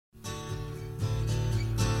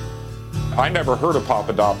I never heard of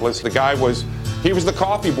Papadopoulos. The guy he was the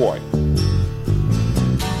coffee boy.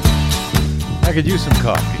 I could use some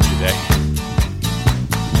coffee today.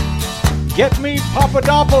 Get me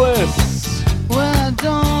Papadopoulos! Well, I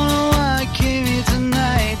don't know why I came here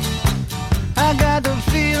tonight. I got the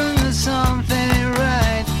feeling that something ain't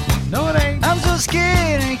right. No, it ain't. I'm so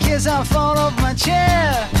scared in case I fall off my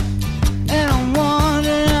chair. And I'm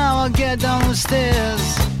wondering how I'll get down the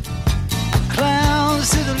stairs. Clowns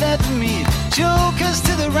to the left of me, jokers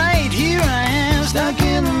to the right. Here I am, stuck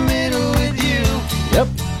in the middle with you. Yep.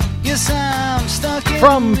 Yes, I'm stuck in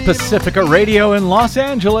From the middle Pacifica with Radio in Los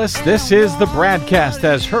Angeles, this is the BradCast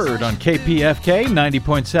as heard on KPFK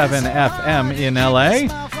 90.7 FM in LA.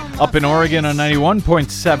 Up in Oregon on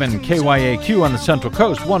 91.7 KYAQ on the Central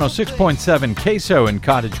Coast, 106.7 KSO in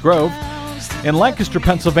Cottage Grove. In Lancaster,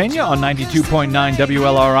 Pennsylvania on 92.9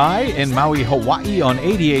 WLRI. In Maui, Hawaii on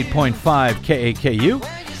 88.5 KAKU.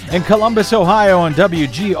 In Columbus, Ohio on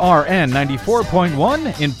WGRN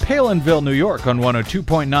 94.1. In Palinville, New York on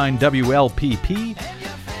 102.9 WLPP.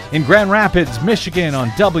 In Grand Rapids, Michigan on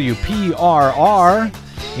WPRR.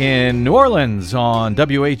 In New Orleans on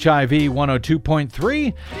WHIV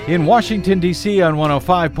 102.3, in Washington, D.C. on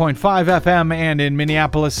 105.5 FM, and in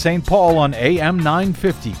Minneapolis, St. Paul on AM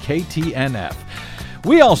 950 KTNF.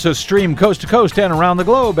 We also stream coast to coast and around the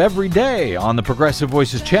globe every day on the Progressive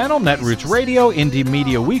Voices channel, Netroots Radio, Indie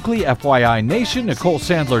Media Weekly, FYI Nation,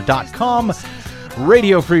 NicoleSandler.com,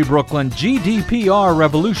 Radio Free Brooklyn, GDPR,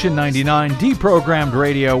 Revolution 99, Deprogrammed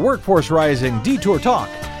Radio, Workforce Rising, Detour Talk,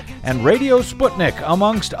 and Radio Sputnik,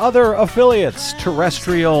 amongst other affiliates,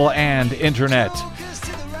 terrestrial and internet.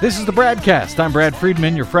 This is the BradCast. I'm Brad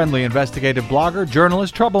Friedman, your friendly investigative blogger,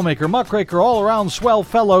 journalist, troublemaker, muckraker, all-around swell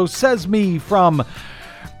fellow, says me from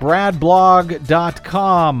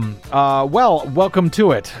bradblog.com. Welcome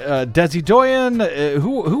to it. Desi Doyen,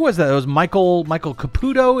 who was that? It was Michael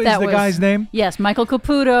Caputo is guy's name? Yes, Michael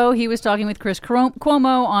Caputo. He was talking with Chris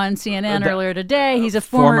Cuomo on CNN earlier today. He's a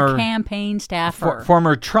former campaign staffer.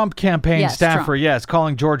 Former Trump campaign staffer, Trump. Yes,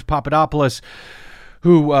 calling George Papadopoulos,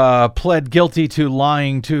 who pled guilty to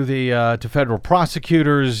lying to the to federal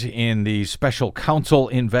prosecutors in the special counsel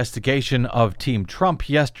investigation of Team Trump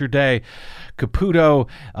yesterday. Caputo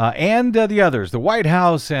and the others, the White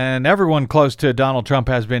House and everyone close to Donald Trump,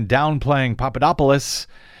 has been downplaying Papadopoulos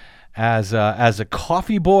as a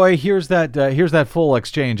coffee boy. Here's that full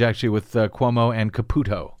exchange actually with Cuomo and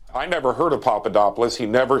Caputo. I never heard of Papadopoulos. He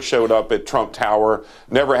never showed up at Trump Tower,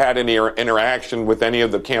 never had any interaction with any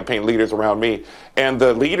of the campaign leaders around me. And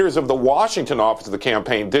the leaders of the Washington office of the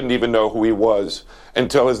campaign didn't even know who he was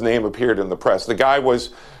until his name appeared in the press. The guy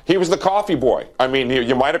was the coffee boy. I mean,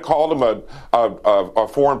 you might have called him a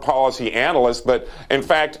foreign policy analyst, but in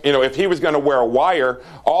fact, if he was going to wear a wire,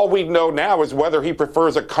 all we know now is whether he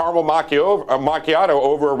prefers a caramel macchiato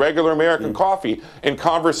over a regular American coffee in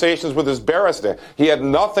conversations with his barrister. He had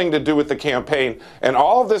nothing to do with the campaign, and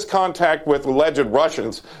all of this contact with alleged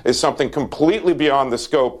Russians is something completely beyond the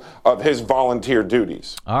scope of his volunteer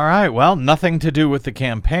duties. All right, well, nothing to do with the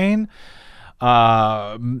campaign.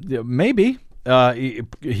 Maybe.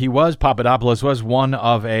 Papadopoulos was one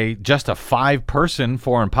of just a 5-person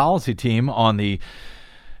foreign policy team on the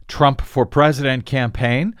Trump for President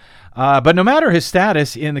campaign. But no matter his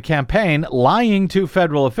status in the campaign, lying to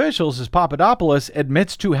federal officials, as Papadopoulos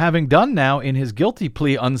admits to having done now in his guilty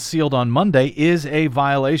plea unsealed on Monday, is a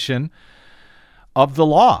violation of the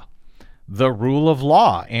law, the rule of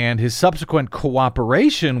law, and his subsequent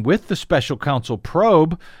cooperation with the special counsel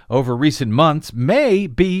probe over recent months may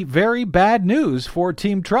be very bad news for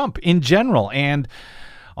Team Trump in general. And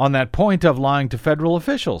on that point of lying to federal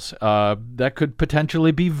officials, that could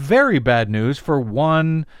potentially be very bad news for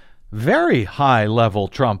one very high-level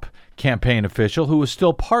Trump campaign official who is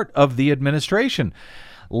still part of the administration.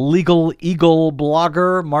 Legal Eagle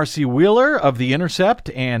blogger Marcy Wheeler of The Intercept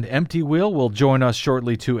and Empty Wheel will join us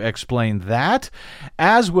shortly to explain that,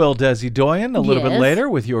 as will Desi Doyen a little bit later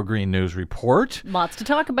with your Green News Report. Lots to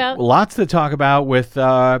talk about. Lots to talk about with,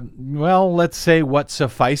 let's say what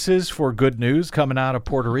suffices for good news coming out of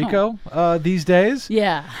Puerto Rico these days.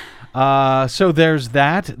 Yeah. So there's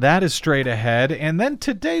that. That is straight ahead. And then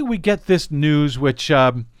today we get this news which...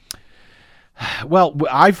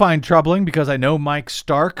 I find troubling because I know Mike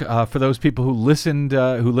Stark. For those people who listened to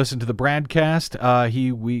the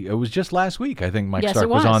BradCast, it was just last week. I think Mike Stark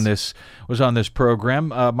was on this program.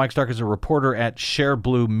 Mike Stark is a reporter at Share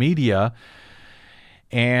Blue Media,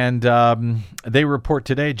 and they report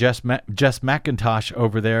today. Jess McIntosh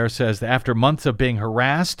over there says that after months of being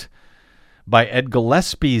harassed by Ed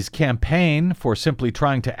Gillespie's campaign for simply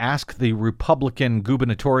trying to ask the Republican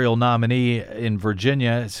gubernatorial nominee in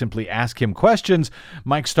Virginia, simply ask him questions,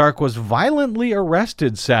 Mike Stark was violently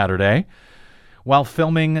arrested Saturday while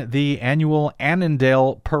filming the annual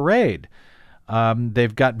Annandale Parade.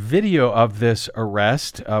 They've got video of this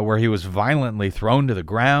arrest where he was violently thrown to the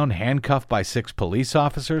ground, handcuffed by 6 police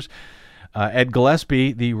officers. Ed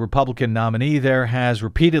Gillespie, the Republican nominee there, has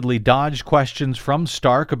repeatedly dodged questions from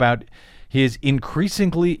Stark about his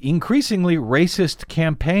increasingly racist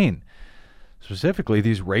campaign, specifically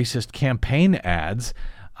these racist campaign ads,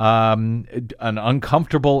 an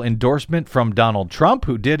uncomfortable endorsement from Donald Trump,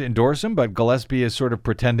 who did endorse him, but Gillespie is sort of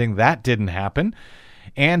pretending that didn't happen,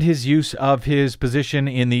 and his use of his position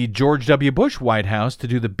in the George W. Bush White House to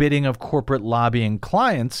do the bidding of corporate lobbying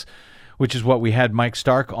clients, which is what we had Mike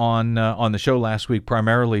Stark on the show last week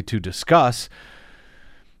primarily to discuss.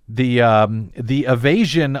 The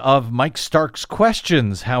evasion of Mike Stark's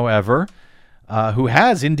questions, however, who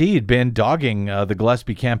has indeed been dogging the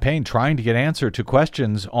Gillespie campaign, trying to get answer to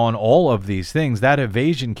questions on all of these things. That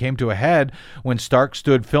evasion came to a head when Stark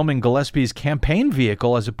stood filming Gillespie's campaign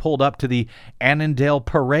vehicle as it pulled up to the Annandale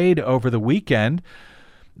Parade over the weekend.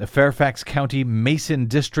 The Fairfax County Mason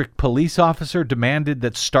District police officer demanded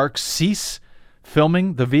that Stark cease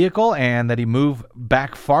filming the vehicle and that he move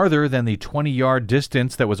back farther than the 20-yard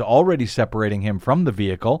distance that was already separating him from the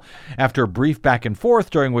vehicle. After a brief back and forth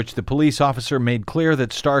during which the police officer made clear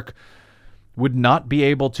that Stark would not be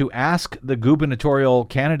able to ask the gubernatorial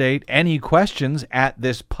candidate any questions at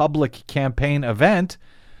this public campaign event,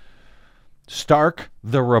 Stark,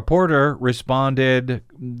 the reporter, responded,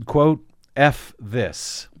 quote, F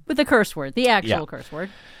this. With the curse word, the actual curse word.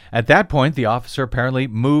 At that point, the officer apparently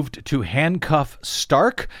moved to handcuff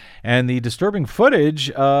Stark, and the disturbing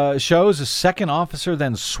footage shows a second officer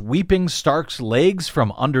then sweeping Stark's legs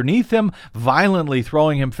from underneath him, violently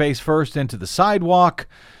throwing him face first into the sidewalk.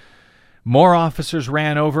 More officers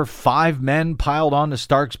ran over. 5 men piled onto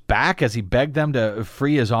Stark's back as he begged them to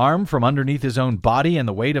free his arm from underneath his own body and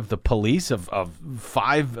the weight of the police, of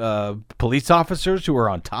 5 police officers who were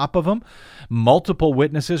on top of him. Multiple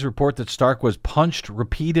witnesses report that Stark was punched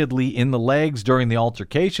repeatedly in the legs during the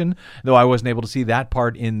altercation, though I wasn't able to see that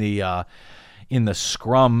part in the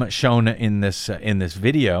scrum shown in this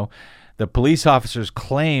video. The police officers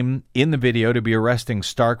claim in the video to be arresting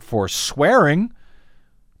Stark for swearing,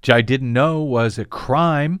 which I didn't know was a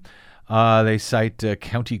crime. They cite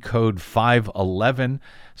County Code 511.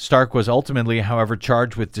 Stark was ultimately, however,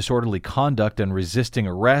 charged with disorderly conduct and resisting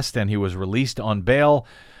arrest, and he was released on bail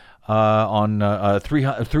on a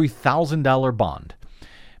 $3,000 bond.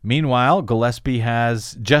 Meanwhile, Gillespie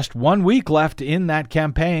has just 1 week left in that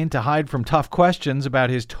campaign to hide from tough questions about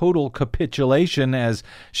his total capitulation, as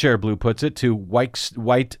Cher Blue puts it, to white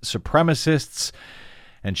supremacists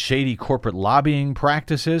and shady corporate lobbying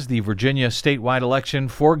practices. The Virginia statewide election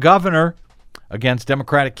for governor against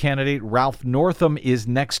Democratic candidate Ralph Northam is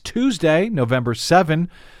next Tuesday, November 7.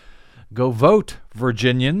 Go vote,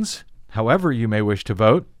 Virginians, however you may wish to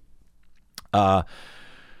vote.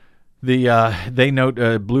 They note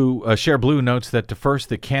Cher Blue notes that first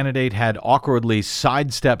the candidate had awkwardly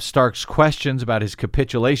sidestepped Stark's questions about his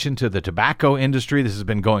capitulation to the tobacco industry. This has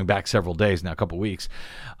been going back several days now, a couple weeks.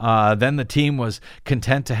 Then the team was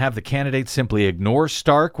content to have the candidate simply ignore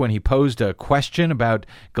Stark when he posed a question about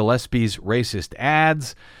Gillespie's racist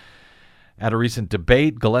ads. At a recent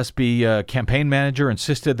debate, Gillespie campaign manager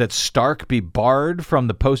insisted that Stark be barred from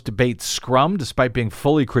the post-debate scrum despite being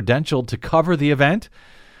fully credentialed to cover the event.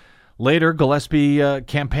 Later, the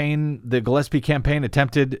Gillespie campaign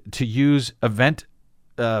attempted to use event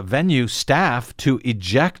venue staff to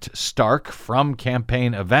eject Stark from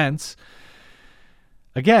campaign events.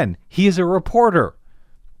 Again, he is a reporter.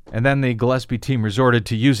 And then the Gillespie team resorted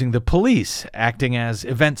to using the police, acting as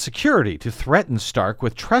event security, to threaten Stark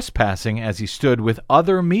with trespassing as he stood with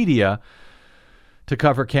other media to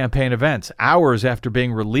cover campaign events. Hours after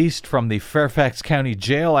being released from the Fairfax County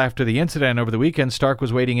Jail after the incident over the weekend, Stark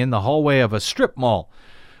was waiting in the hallway of a strip mall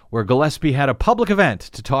where Gillespie had a public event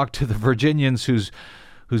to talk to the Virginians whose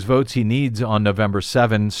votes he needs on November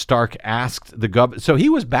 7. Stark asked the governor. So he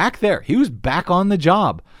was back there. He was back on the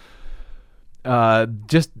job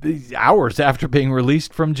just hours after being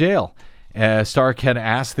released from jail. Stark had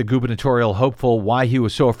asked the gubernatorial hopeful why he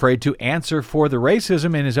was so afraid to answer for the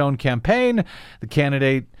racism in his own campaign. The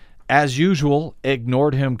candidate, as usual,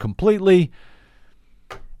 ignored him completely.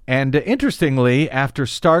 And interestingly, after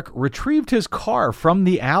Stark retrieved his car from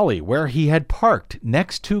the alley where he had parked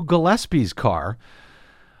next to Gillespie's car,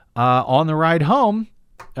 on the ride home,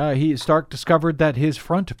 Stark discovered that his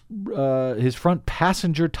front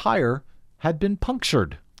passenger tire had been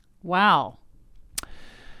punctured. Wow.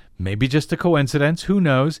 Maybe just a coincidence. Who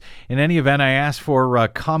knows? In any event, I asked for a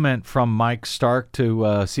comment from Mike Stark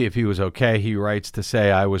to see if he was okay. He writes to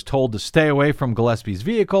say, I was told to stay away from Gillespie's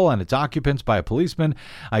vehicle and its occupants by a policeman.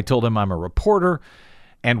 I told him I'm a reporter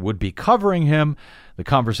and would be covering him. The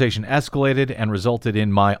conversation escalated and resulted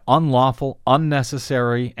in my unlawful,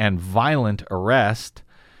 unnecessary, and violent arrest.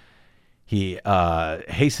 He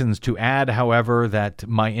hastens to add, however, that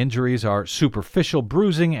my injuries are superficial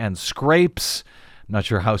bruising and scrapes. I'm not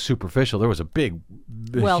sure how superficial. There was a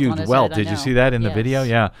huge welt. Did you see that in the video?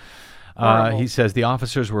 Yeah. He says the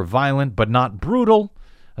officers were violent but not brutal.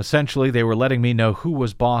 Essentially, they were letting me know who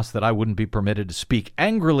was boss, that I wouldn't be permitted to speak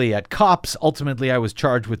angrily at cops. Ultimately, I was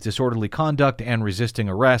charged with disorderly conduct and resisting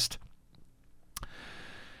arrest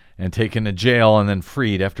and taken to jail and then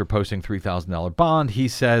freed after posting $3,000 bond. He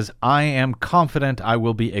says, I am confident I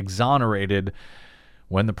will be exonerated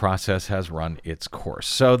when the process has run its course.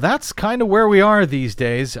 So that's kind of where we are these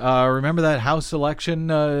days. Remember that House election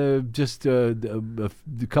just a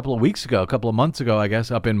couple of months ago, I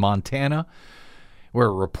guess, up in Montana, where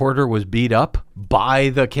a reporter was beat up by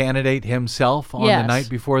the candidate himself on the night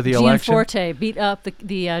before the election. Gianforte beat up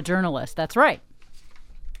the journalist. That's right.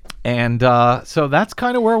 And so that's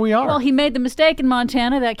kind of where we are. Well, he made the mistake in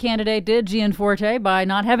Montana, that candidate did, Gianforte, by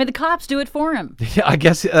not having the cops do it for him. Yeah, I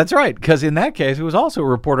guess that's right, because in that case, it was also a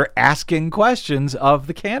reporter asking questions of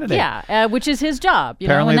the candidate. Yeah, which is his job.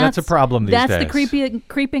 Apparently that's a problem these days. That's the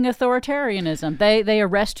creeping authoritarianism. They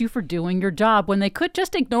arrest you for doing your job when they could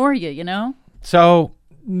just ignore you, you know? So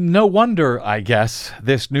no wonder, I guess,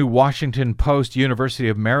 this new Washington Post University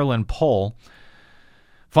of Maryland poll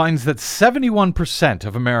finds that 71%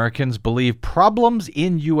 of Americans believe problems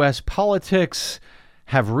in U.S. politics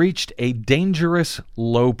have reached a dangerous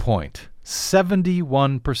low point.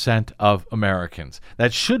 71% of Americans.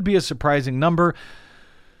 That should be a surprising number.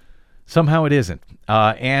 Somehow it isn't.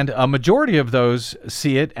 And a majority of those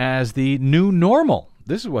see it as the new normal.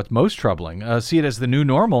 This is what's most troubling. See it as the new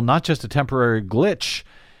normal, not just a temporary glitch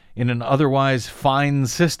in an otherwise fine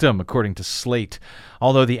system, according to Slate.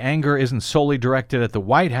 Although the anger isn't solely directed at the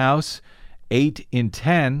White House, 8 in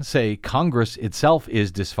 10 say Congress itself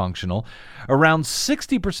is dysfunctional. Around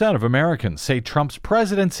 60% of Americans say Trump's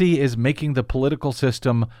presidency is making the political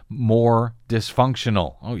system more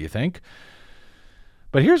dysfunctional. Oh, you think?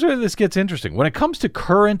 But here's where this gets interesting. When it comes to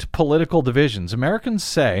current political divisions, Americans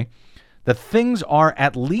say that things are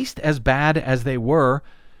at least as bad as they were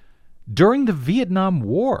during the Vietnam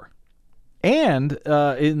War. And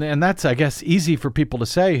that's, I guess, easy for people to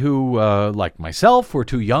say who, like myself, were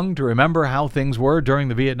too young to remember how things were during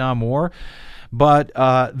the Vietnam War. But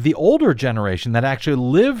the older generation that actually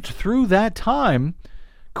lived through that time,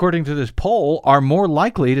 according to this poll, are more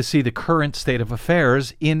likely to see the current state of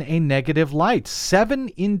affairs in a negative light. 7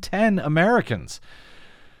 in 10 Americans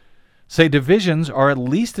say divisions are at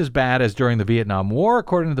least as bad as during the Vietnam War,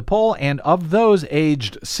 according to the poll, and of those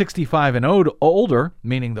aged 65 and older,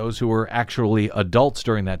 meaning those who were actually adults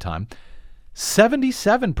during that time,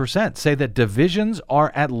 77% say that divisions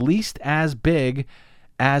are at least as big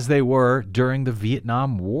as they were during the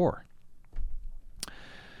Vietnam War.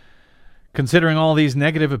 Considering all these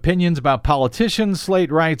negative opinions about politicians,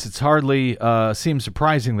 Slate writes, it's hardly seems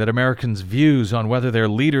surprising that Americans' views on whether their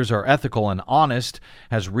leaders are ethical and honest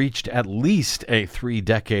has reached at least a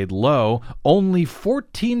 3-decade low. Only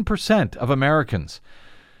 14% of Americans,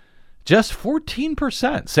 just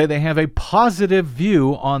 14%, say they have a positive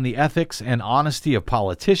view on the ethics and honesty of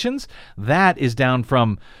politicians. That is down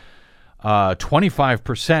from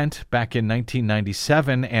 25% back in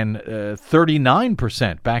 1997 and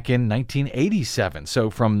 39% back in 1987.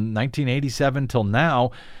 So from 1987 till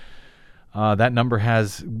now, that number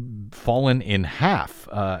has fallen in half,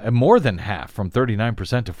 more than half, from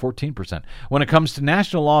 39% to 14%. When it comes to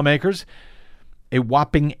national lawmakers, a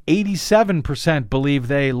whopping 87% believe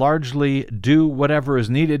they largely do whatever is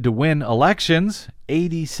needed to win elections.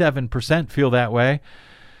 87% feel that way.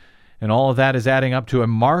 And all of that is adding up to a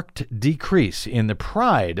marked decrease in the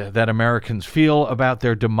pride that Americans feel about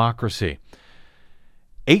their democracy.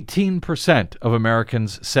 18% of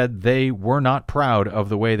Americans said they were not proud of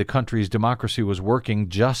the way the country's democracy was working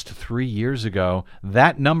just 3 years ago.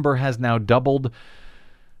 That number has now doubled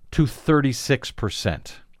to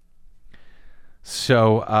 36%.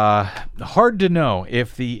 So hard to know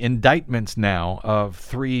if the indictments now of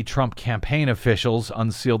 3 Trump campaign officials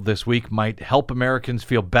unsealed this week might help Americans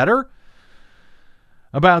feel better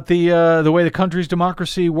about the way the country's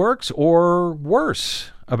democracy works, or worse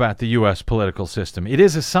about the U.S. political system. It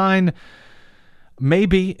is a sign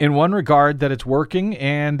Maybe in one regard that it's working,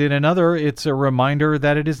 and in another it's a reminder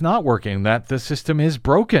that it is not working, that the system is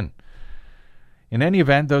broken. In any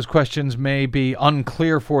event, those questions may be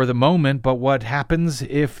unclear for the moment, but what happens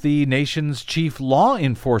if the nation's chief law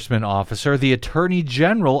enforcement officer, the Attorney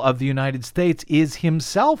General of the United States, is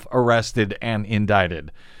himself arrested and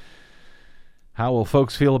indicted? How will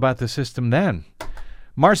folks feel about the system then?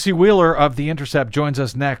 Marcy Wheeler of The Intercept joins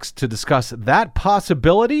us next to discuss that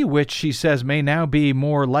possibility, which she says may now be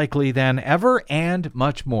more likely than ever, and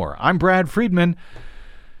much more. I'm Brad Friedman.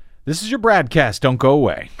 This is your BradCast. Don't go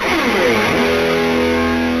away.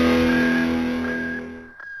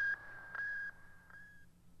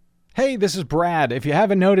 Hey, this is Brad. If you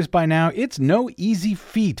haven't noticed by now, it's no easy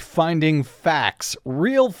feat finding facts,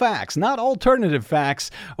 real facts, not alternative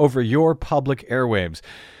facts, over your public airwaves.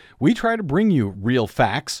 We try to bring you real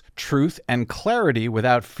facts, truth, and clarity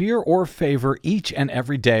without fear or favor each and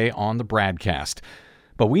every day on the BradCast.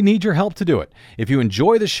 But we need your help to do it. If you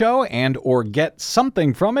enjoy the show and or get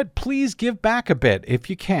something from it, please give back a bit if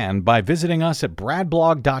you can by visiting us at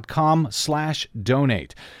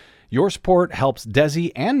bradblog.com/donate. Your support helps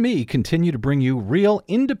Desi and me continue to bring you real,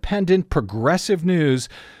 independent, progressive news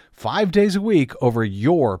 5 days a week over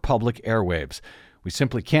your public airwaves. We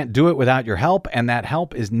simply can't do it without your help, and that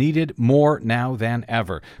help is needed more now than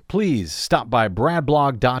ever. Please stop by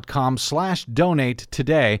bradblog.com/donate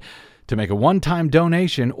today to make a one-time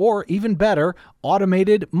donation, or even better,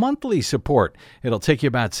 automated monthly support. It'll take you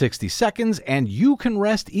about 60 seconds, and you can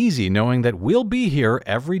rest easy knowing that we'll be here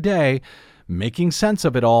every day making sense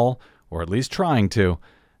of it all, or at least trying to.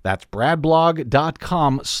 That's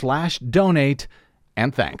bradblog.com/donate,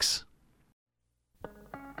 and thanks.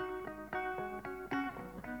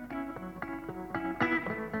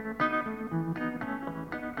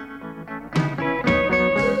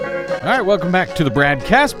 All right, welcome back to the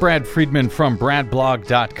BradCast. Brad Friedman from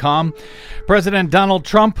bradblog.com. President Donald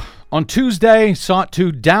Trump on Tuesday sought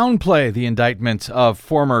to downplay the indictments of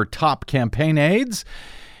former top campaign aides,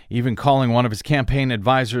 even calling one of his campaign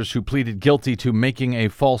advisors who pleaded guilty to making a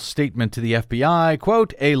false statement to the FBI,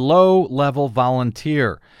 quote, a low-level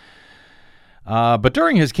volunteer. But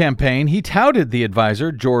during his campaign, he touted the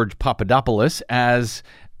advisor, George Papadopoulos, as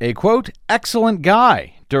a, quote, excellent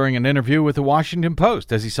guy during an interview with the Washington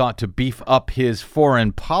Post as he sought to beef up his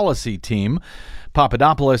foreign policy team.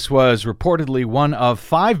 Papadopoulos was reportedly one of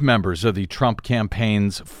 5 members of the Trump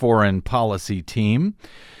campaign's foreign policy team.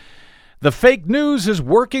 The fake news is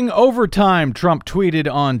working overtime, Trump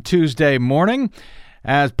tweeted on Tuesday morning.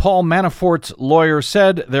 As Paul Manafort's lawyer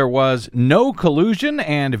said, there was no collusion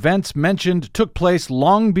and events mentioned took place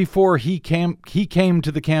long before he came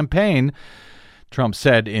to the campaign, Trump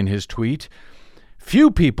said in his tweet.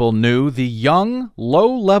 Few people knew the young,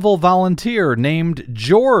 low-level volunteer named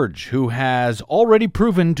George, who has already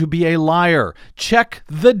proven to be a liar. Check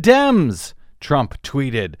the Dems, Trump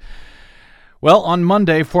tweeted. Well, on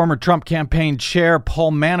Monday, former Trump campaign chair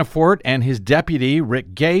Paul Manafort and his deputy,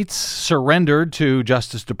 Rick Gates, surrendered to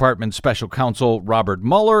Justice Department Special Counsel Robert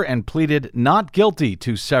Mueller and pleaded not guilty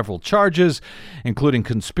to several charges, including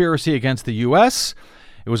conspiracy against the U.S.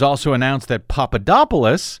 It was also announced that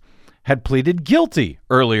Papadopoulos had pleaded guilty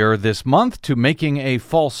earlier this month to making a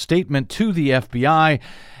false statement to the FBI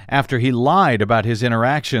after he lied about his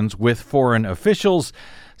interactions with foreign officials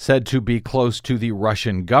said to be close to the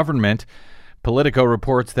Russian government. Politico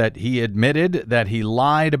reports that he admitted that he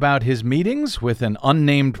lied about his meetings with an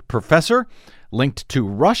unnamed professor linked to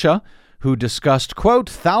Russia who discussed, quote,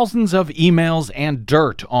 thousands of emails and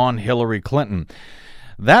dirt on Hillary Clinton.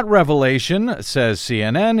 That revelation, says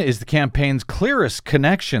CNN, is the campaign's clearest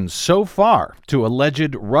connection so far to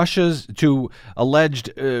alleged Russian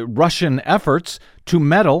efforts to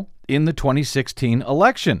meddle in the 2016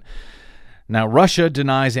 election. Now, Russia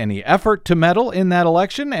denies any effort to meddle in that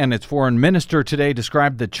election, and its foreign minister today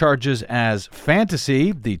described the charges as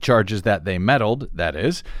fantasy, the charges that they meddled, that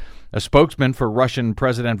is. A spokesman for Russian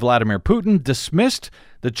President Vladimir Putin dismissed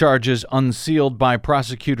the charges unsealed by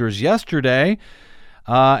prosecutors yesterday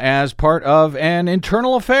as part of an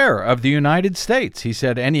internal affair of the United States. He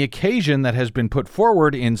said any occasion that has been put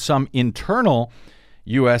forward in some internal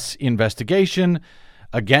U.S. investigation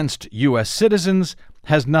against U.S. citizens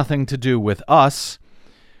has nothing to do with us.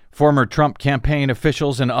 Former Trump campaign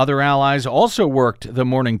officials and other allies also worked the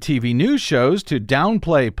morning TV news shows to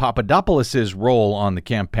downplay Papadopoulos' role on the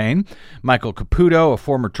campaign. Michael Caputo, a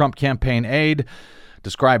former Trump campaign aide,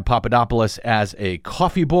 described Papadopoulos as a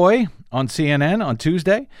coffee boy on CNN on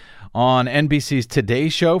Tuesday. On NBC's Today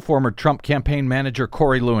Show, former Trump campaign manager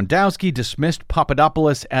Corey Lewandowski dismissed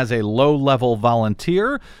Papadopoulos as a low-level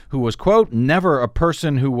volunteer who was, quote, never a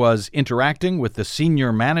person who was interacting with the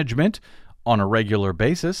senior management on a regular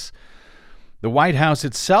basis. The White House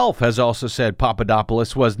itself has also said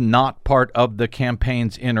Papadopoulos was not part of the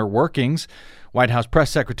campaign's inner workings. White House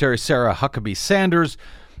Press Secretary Sarah Huckabee Sanders,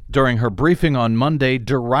 during her briefing on Monday,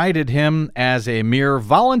 derided him as a mere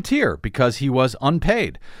volunteer because he was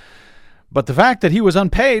unpaid. But the fact that he was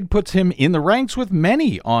unpaid puts him in the ranks with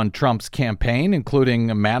many on Trump's campaign, including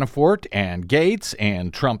Manafort and Gates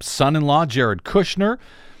and Trump's son-in-law Jared Kushner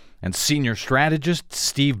and senior strategist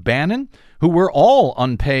Steve Bannon, who were all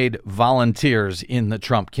unpaid volunteers in the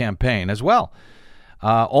Trump campaign as well.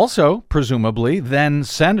 Also, presumably, then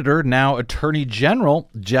Senator, now Attorney General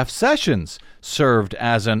Jeff Sessions served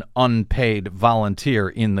as an unpaid volunteer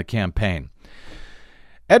in the campaign.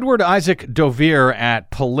 Edward Isaac Dovere at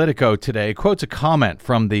Politico today quotes a comment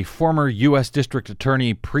from the former U.S. District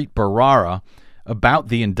Attorney Preet Bharara about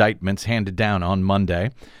the indictments handed down on Monday.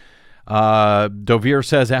 Dovere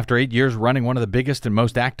says after 8 years running one of the biggest and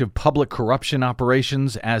most active public corruption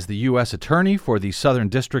operations as the U.S. Attorney for the Southern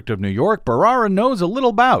District of New York, Bharara knows a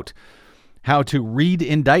little about how to read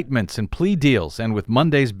indictments and plea deals. And with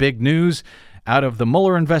Monday's big news out of the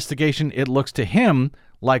Mueller investigation, it looks to him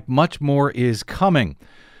like much more is coming.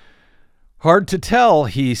 Hard to tell,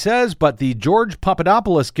 he says, but the George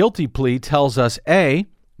Papadopoulos guilty plea tells us A,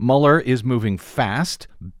 Mueller is moving fast,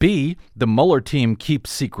 B, the Mueller team keeps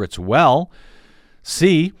secrets well,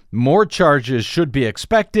 C, more charges should be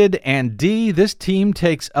expected, and D, this team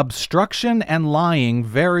takes obstruction and lying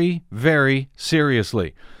very, very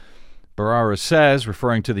seriously. Bharara says,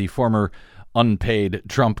 referring to the former unpaid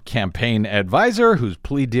Trump campaign advisor whose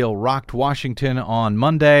plea deal rocked Washington on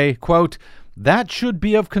Monday, quote, that should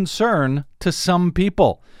be of concern to some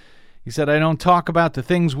people. He said, I don't talk about the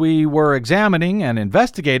things we were examining and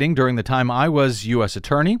investigating during the time I was U.S.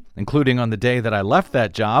 Attorney, including on the day that I left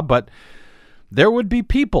that job, but there would be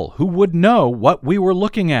people who would know what we were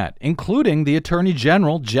looking at, including the Attorney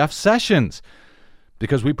General, Jeff Sessions,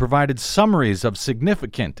 because we provided summaries of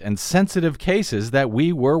significant and sensitive cases that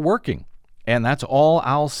we were working. And that's all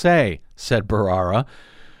I'll say, said Bharara.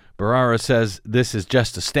 Bharara says this is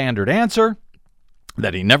just a standard answer,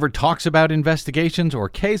 that he never talks about investigations or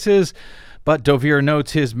cases, but Dovere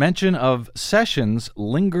notes his mention of Sessions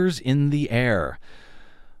lingers in the air.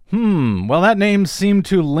 Well, that name seemed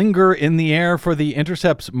to linger in the air for the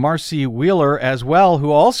Intercept's Marcy Wheeler as well,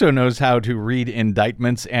 who also knows how to read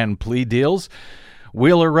indictments and plea deals.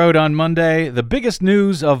 Wheeler wrote on Monday, the biggest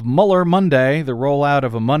news of Mueller Monday, the rollout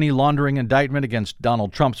of a money laundering indictment against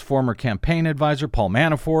Donald Trump's former campaign advisor Paul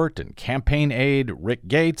Manafort and campaign aide Rick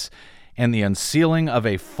Gates, and the unsealing of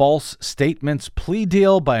a false statements plea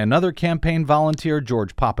deal by another campaign volunteer,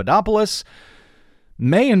 George Papadopoulos,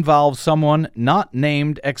 may involve someone not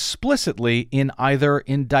named explicitly in either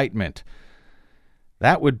indictment.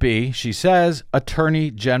 That would be, she says,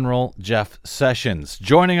 Attorney General Jeff Sessions.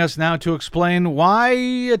 Joining us now to explain why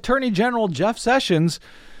Attorney General Jeff Sessions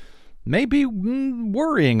may be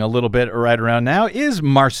worrying a little bit right around now is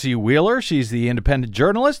Marcy Wheeler. She's the independent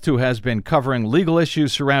journalist who has been covering legal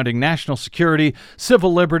issues surrounding national security,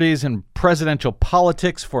 civil liberties, and presidential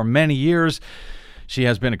politics for many years. She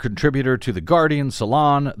has been a contributor to The Guardian,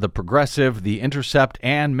 Salon, The Progressive, The Intercept,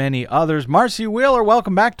 and many others. Marcy Wheeler,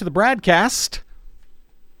 welcome back to the BradCast.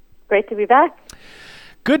 Great to be back.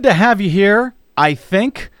 Good to have you here. I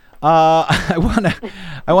think I want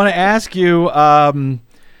to ask you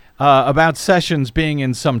about Sessions being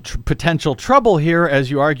in some potential trouble here, as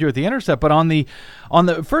you argue at the Intercept. But on the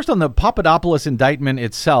Papadopoulos indictment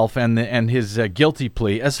itself and his guilty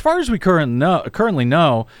plea, as far as we currently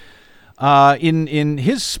know, in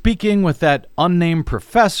his speaking with that unnamed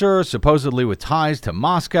professor, supposedly with ties to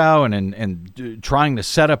Moscow, and trying to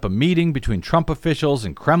set up a meeting between Trump officials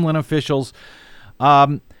and Kremlin officials,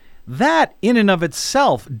 that in and of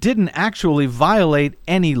itself didn't actually violate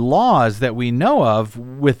any laws that we know of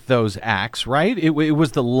with those acts, right? It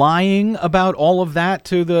was the lying about all of that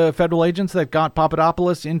to the federal agents that got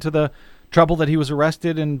Papadopoulos into the trouble that he was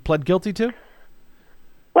arrested and pled guilty to?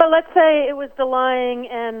 Well, let's say it was the lying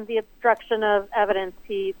and the obstruction of evidence.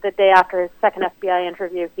 The day after his second FBI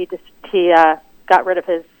interview, he got rid of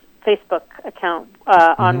his Facebook account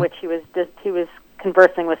on which he was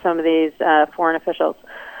conversing with some of these foreign officials.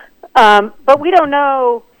 But we don't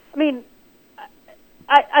know. I mean,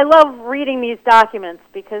 I love reading these documents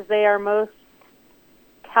because they are most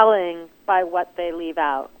telling by what they leave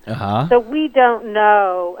out. So we don't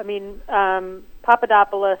know. I mean,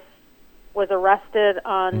 Papadopoulos was arrested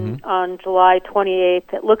on July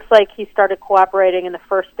 28th. It looks like he started cooperating in the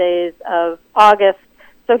first days of August.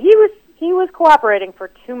 So he was cooperating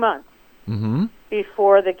for 2 months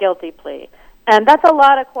before the guilty plea. And that's a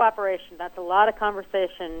lot of cooperation. That's a lot of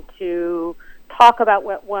conversation to talk about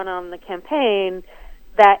what went on in the campaign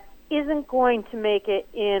that isn't going to make it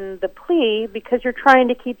in the plea because you're trying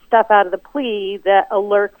to keep stuff out of the plea that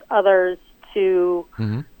alerts others to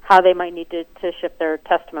how they might need to shift their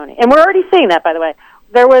testimony. And we're already seeing that, by the way.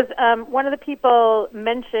 There was one of the people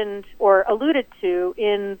mentioned or alluded to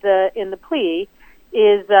in the plea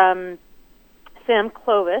is Sam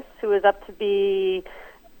Clovis, who is up to be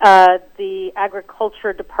the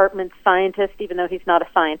agriculture department scientist, even though he's not a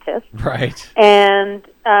scientist. Right. And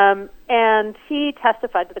he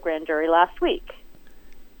testified to the grand jury last week.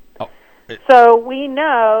 So we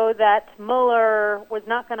know that Mueller was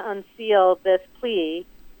not going to unseal this plea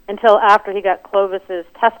until after he got Clovis's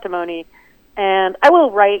testimony. And I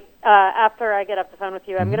will write, after I get off the phone with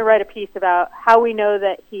you, I'm going to write a piece about how we know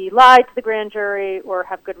that he lied to the grand jury or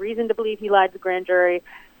have good reason to believe he lied to the grand jury,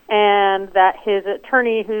 and that his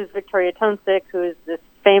attorney, who's Victoria Toncic, who is this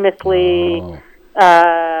famously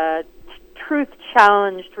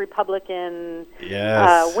truth-challenged Republican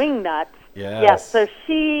wingnut. Yes, so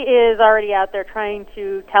she is already out there trying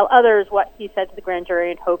to tell others what he said to the grand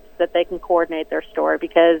jury in hopes that they can coordinate their story,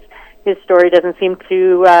 because his story doesn't seem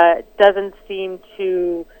to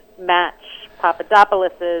match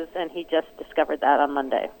Papadopoulos's, and he just discovered that on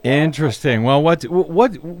Monday. Interesting. Well,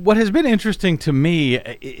 what has been interesting to me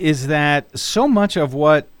is that so much of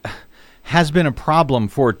what has been a problem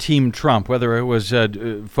for Team Trump, whether it was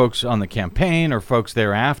folks on the campaign or folks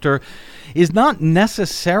thereafter, is not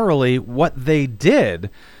necessarily what they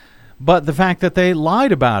did, but the fact that they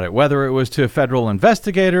lied about it, whether it was to federal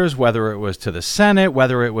investigators, whether it was to the Senate,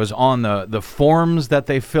 whether it was on the forms that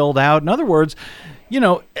they filled out. In other words, you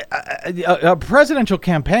know, a presidential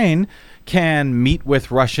campaign can meet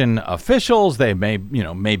with Russian officials. They may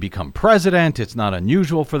become president. It's not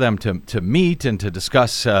unusual for them to meet and to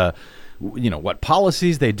discuss what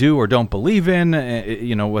policies they do or don't believe in,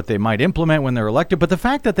 what they might implement when they're elected. But the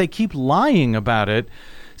fact that they keep lying about it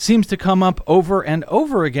seems to come up over and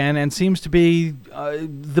over again and seems to be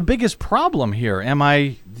the biggest problem here. Am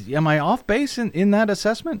I off base in that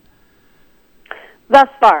assessment? Thus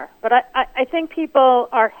far. But I think people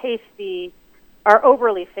are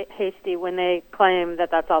overly hasty when they claim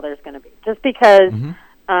that that's all there's going to be. Just because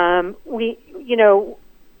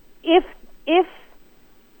if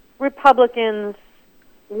Republicans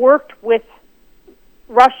worked with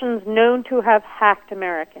Russians known to have hacked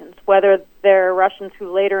Americans, whether they're Russians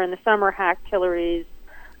who later in the summer hacked Hillary's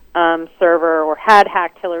server or had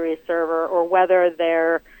hacked Hillary's server, or whether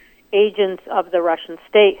they're agents of the Russian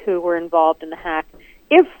state who were involved in the hack.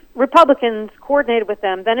 If Republicans coordinated with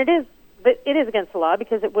them, then it is against the law,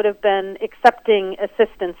 because it would have been accepting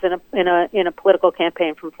assistance in a political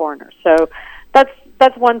campaign from foreigners. So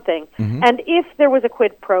that's one thing. And if there was a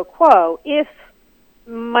quid pro quo, if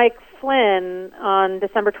Mike Flynn on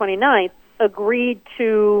December 29th agreed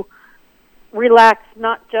to relax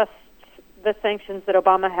not just the sanctions that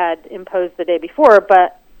Obama had imposed the day before,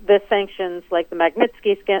 but the sanctions like the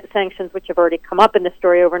Magnitsky sanctions, which have already come up in the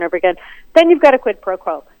story over and over again, then you've got a quid pro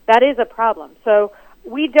quo. That is a problem. So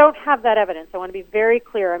we don't have that evidence. I want to be very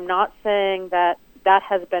clear. I'm not saying that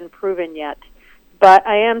has been proven yet. But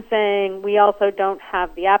I am saying we also don't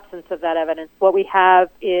have the absence of that evidence. What we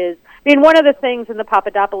have is, one of the things in the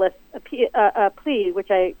Papadopoulos plea,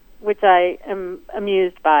 which I am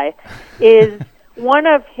amused by, is one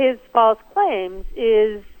of his false claims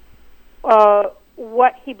is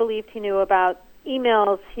what he believed he knew about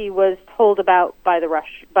emails he was told about by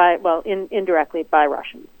indirectly by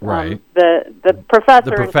Russians. Right. The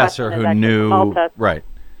professor who knew. Malta. Right.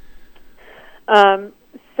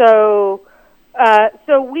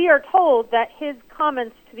 So we are told that his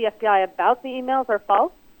comments to the FBI about the emails are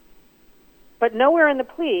false, but nowhere in the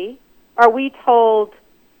plea are we told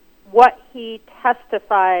what he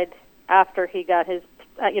testified after he got his,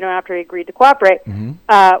 after he agreed to cooperate,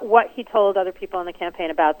 what he told other people in the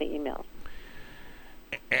campaign about the emails.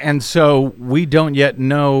 And so we don't yet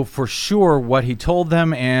know for sure what he told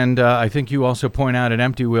them, and I think you also point out at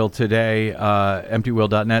Empty Wheel today,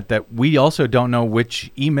 emptywheel.net, that we also don't know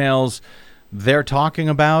which emails they're talking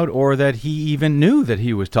about, or that he even knew that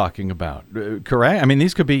he was talking about. Correct? I mean,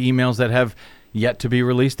 these could be emails that have yet to be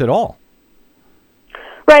released at all.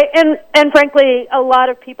 Right, and frankly, a lot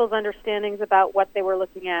of people's understandings about what they were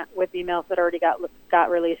looking at with emails that already got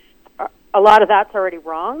released, a lot of that's already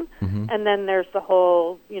wrong. And then there's the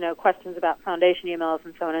whole, questions about foundation emails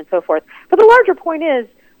and so on and so forth. But the larger point is,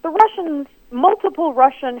 the Russians, multiple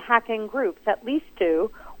Russian hacking groups, at least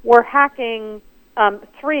two, were hacking,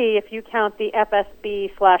 three if you count the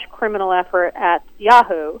FSB/criminal effort at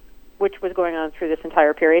Yahoo, which was going on through this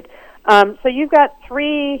entire period. So you've got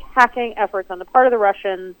three hacking efforts on the part of the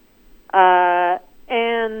Russians,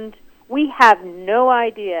 and we have no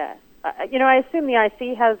idea. I assume the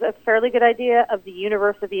IC has a fairly good idea of the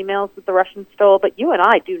universe of emails that the Russians stole, but you and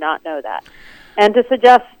I do not know that. And to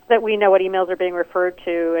suggest that we know what emails are being referred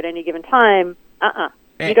to at any given time,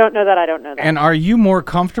 you don't know that, I don't know that. And are you more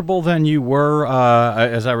comfortable than you were,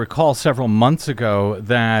 as I recall several months ago,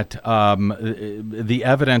 that the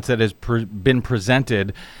evidence that has been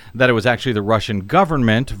presented, that it was actually the Russian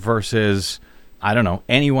government versus, I don't know,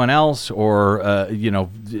 anyone else, or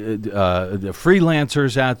the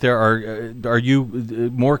freelancers out there? Are you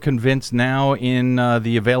more convinced now in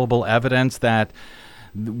the available evidence that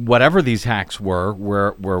whatever these hacks were,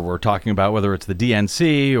 where we're talking about, whether it's the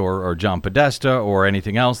DNC or John Podesta or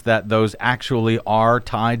anything else, that those actually are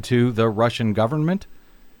tied to the Russian government?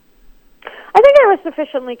 I think I was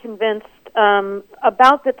sufficiently convinced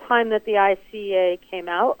about the time that the ICA came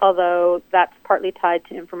out, although that's partly tied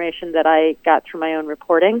to information that I got through my own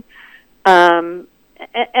reporting. And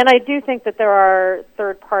I do think that there are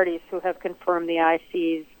third parties who have confirmed the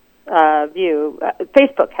IC's view.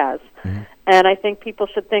 Facebook has. Mm-hmm. And I think people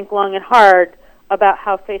should think long and hard about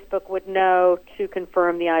how Facebook would know to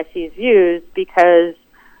confirm the IC's views, because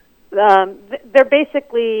they're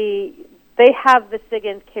basically, they have the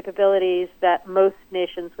SIGINT capabilities that most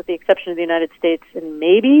nations, with the exception of the United States and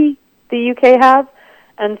maybe the UK, have.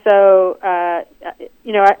 And so, I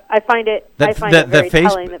find it very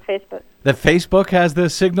telling that Facebook... That Facebook has the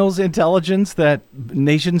signals intelligence that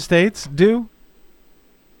nation states do?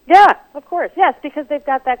 Yeah, of course. Yes, because they've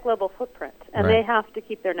got that global footprint, and They have to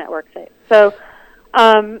keep their network safe. So,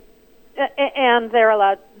 and they're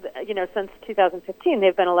allowed, since 2015,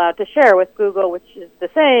 they've been allowed to share with Google, which is the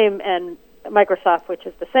same, and Microsoft, which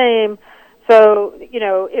is the same. So,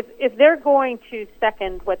 if they're going to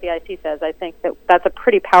second what the IC says, I think that's a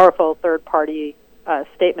pretty powerful third-party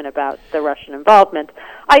statement about the Russian involvement.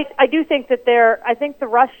 I do think that I think the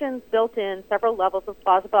Russians built in several levels of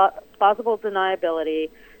plausible deniability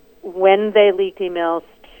when they leaked emails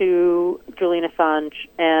to Julian Assange,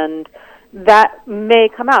 and that may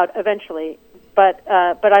come out eventually, but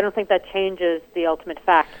I don't think that changes the ultimate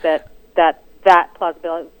fact that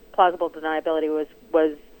plausible deniability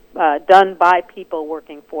was done by people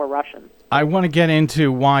working for Russians. I want to get into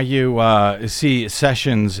why you see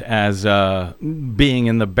Sessions as being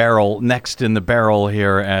in the barrel, next in the barrel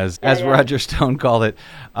here, as Roger Stone called it.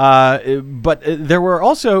 But there were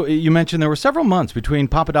also, you mentioned there were several months between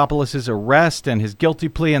Papadopoulos' arrest and his guilty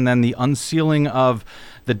plea, and then the unsealing of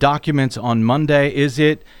the documents on Monday. Is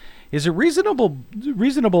it reasonable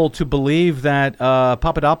to believe that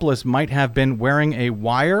Papadopoulos might have been wearing a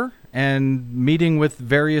wire and meeting with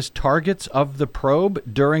various targets of the probe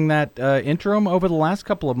during that interim over the last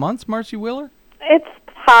couple of months, Marcy Wheeler? It's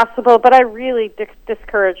possible, but I really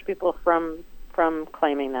discourage people from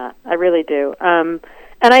claiming that. I really do, and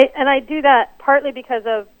I do that partly because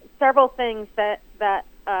of several things that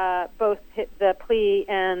both the plea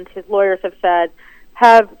and his lawyers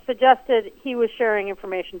have suggested he was sharing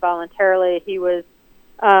information voluntarily. He was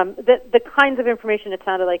the kinds of information it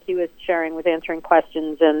sounded like he was sharing was answering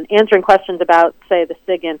questions about, say, the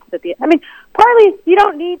SIGINT. Partly you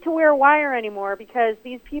don't need to wear a wire anymore because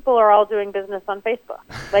these people are all doing business on Facebook.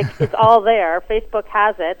 Like, it's all there. Facebook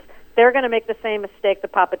has it. They're going to make the same mistake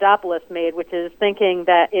that Papadopoulos made, which is thinking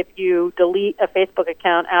that if you delete a Facebook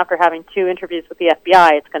account after having 2 interviews with the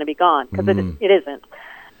FBI, it's going to be gone, because it isn't.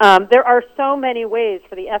 There are so many ways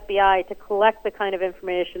for the FBI to collect the kind of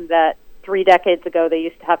information that 3 decades ago they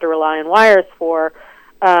used to have to rely on wires for.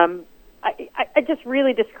 I just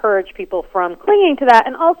really discourage people from clinging to that.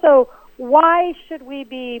 And also, why should we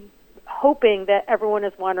be hoping that everyone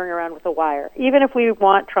is wandering around with a wire? Even if we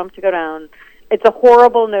want Trump to go down, it's a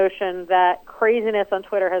horrible notion that craziness on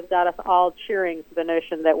Twitter has got us all cheering for the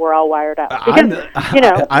notion that we're all wired up. Because,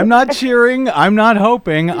 I'm not cheering. I'm not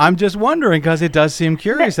hoping. I'm just wondering, because it does seem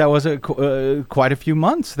curious. That was quite a few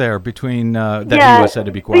months there between that he was said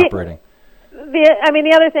to be cooperating.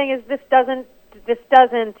 The other thing is this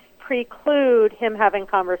doesn't preclude him having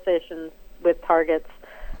conversations with targets,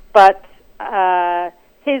 but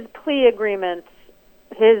his plea agreement,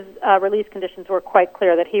 his release conditions were quite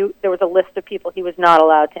clear that there was a list of people he was not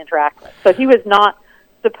allowed to interact with. So he was not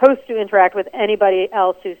supposed to interact with anybody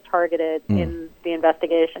else who's targeted in the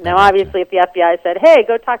investigation. Now, obviously, if the FBI said, "Hey,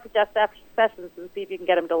 go talk to Jeff Sessions and see if you can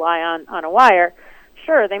get him to lie on a wire,"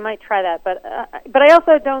 sure, they might try that. But I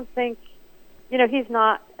also don't think he's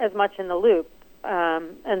not as much in the loop.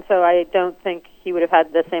 And so I don't think he would have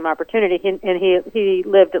had the same opportunity. He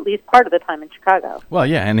lived at least part of the time in Chicago. Well,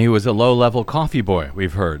 yeah, and he was a low-level coffee boy,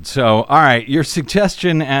 we've heard. So, all right, your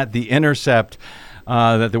suggestion at The Intercept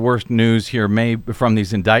that the worst news here from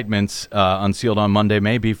these indictments unsealed on Monday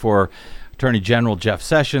may be for Attorney General Jeff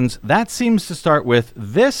Sessions. That seems to start with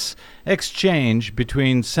this exchange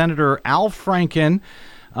between Senator Al Franken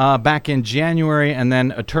back in January and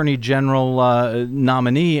then Attorney General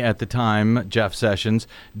nominee at the time, Jeff Sessions,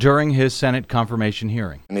 during his Senate confirmation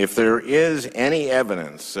hearing. And if there is any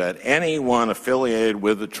evidence that anyone affiliated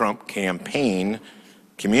with the Trump campaign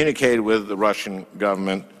communicated with the Russian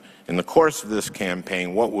government in the course of this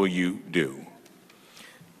campaign, what will you do?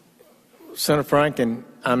 Senator Franken,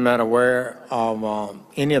 I'm not aware of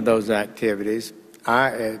any of those activities.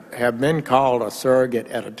 I have been called a surrogate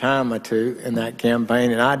at a time or two in that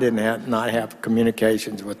campaign, and I did not have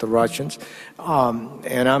communications with the Russians,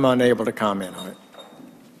 and I'm unable to comment on it.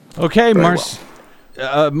 Okay,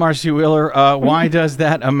 Marcy Wheeler, why does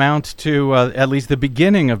that amount to at least the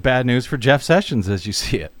beginning of bad news for Jeff Sessions as you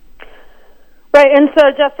see it? Right, and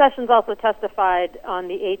so Jeff Sessions also testified on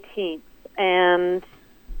the 18th, and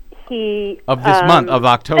he... Of this month, of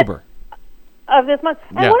October. Of this month.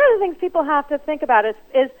 And yeah. One of the things people have to think about is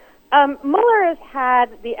Mueller has had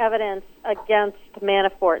the evidence against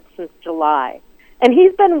Manafort since July, and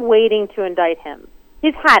he's been waiting to indict him.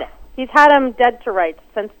 He's had it. He's had him dead to rights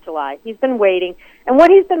since July. He's been waiting. And what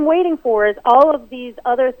he's been waiting for is all of these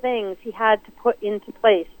other things he had to put into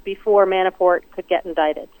place before Manafort could get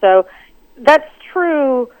indicted. So that's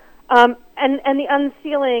true. And the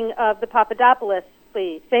unsealing of the Papadopoulos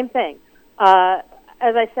plea, same thing.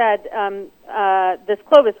 As I said, this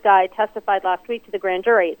Clovis guy testified last week to the grand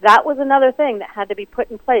jury. That was another thing that had to be put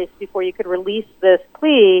in place before you could release this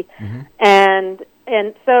plea. Mm-hmm.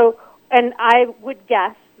 And I would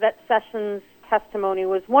guess that Sessions' testimony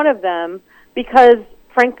was one of them because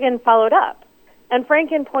Franken followed up. And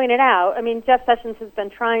Franken pointed out, Jeff Sessions has been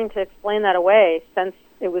trying to explain that away since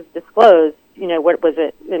it was disclosed, what was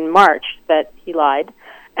it, in March that he lied.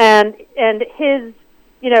 And his...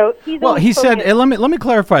 he said, let me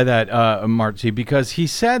clarify that, Marcy, because he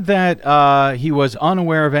said that he was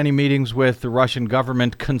unaware of any meetings with the Russian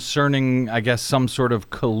government concerning, I guess, some sort of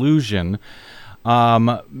collusion.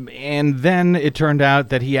 And then it turned out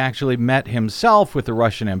that he actually met himself with the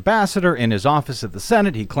Russian ambassador in his office at the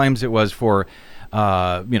Senate. He claims it was for,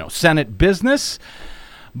 Senate business,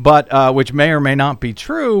 but which may or may not be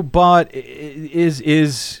true, but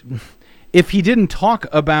is if he didn't talk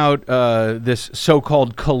about this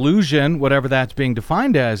so-called collusion, whatever that's being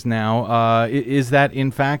defined as now, is that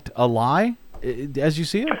in fact a lie, as you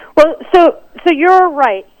see it? Well, so you're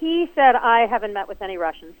right. He said, I haven't met with any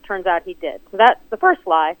Russians. Turns out he did. So that's the first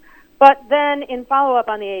lie. But then in follow-up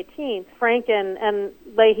on the 18th, Franken and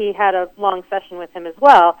Leahy had a long session with him as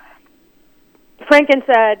well. Franken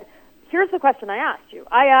said, here's the question I asked you.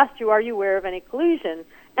 I asked you, are you aware of any collusion?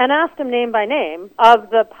 And asked him name by name of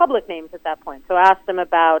the public names at that point. So asked him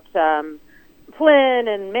about Flynn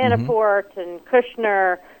and Manafort and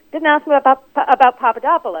Kushner. Didn't ask him about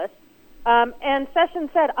Papadopoulos. And Sessions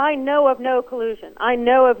said, I know of no collusion. I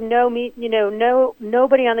know of nobody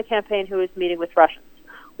on the campaign who is meeting with Russians.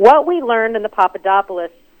 What we learned in the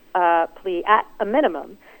Papadopoulos plea, at a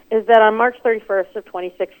minimum, is that on March 31st of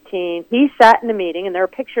 2016, he sat in a meeting, and there are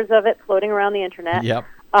pictures of it floating around the internet,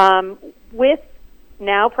 with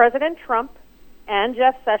now President Trump and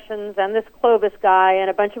Jeff Sessions and this Clovis guy and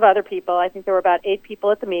a bunch of other people. I think there were about 8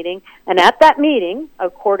 people at the meeting. And at that meeting,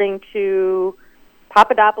 according to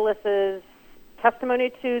Papadopoulos' testimony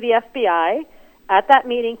to the FBI, at that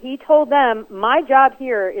meeting, he told them, my job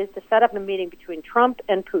here is to set up a meeting between Trump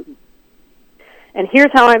and Putin. And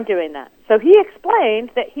here's how I'm doing that. So he explained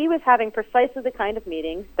that he was having precisely the kind of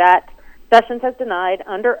meetings that Sessions has denied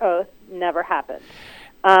under oath never happened.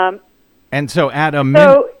 And so at a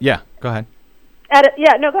minimum... Yeah, go ahead.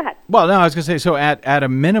 Go ahead. Well, no, I was going to say, so at a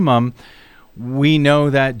minimum, we know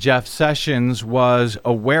that Jeff Sessions was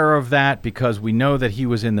aware of that because we know that he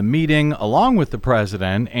was in the meeting along with the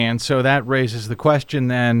president. And so that raises the question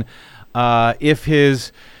then, if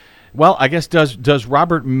his... Well, I guess does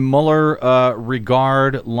Robert Mueller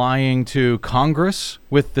regard lying to Congress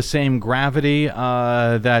with the same gravity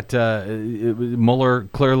that Mueller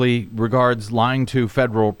clearly regards lying to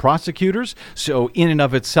federal prosecutors? So in and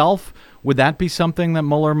of itself, would that be something that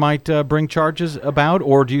Mueller might bring charges about?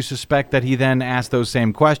 Or do you suspect that he then asked those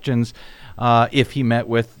same questions if he met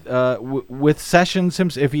with Sessions,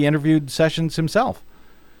 if he interviewed Sessions himself?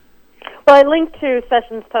 Well, I linked to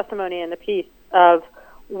Sessions' testimony in the piece of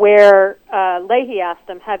where Leahy asked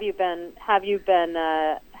him, "Have you been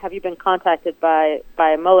contacted by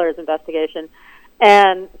Mueller's investigation?"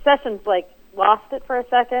 And Sessions lost it for a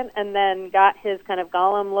second, and then got his kind of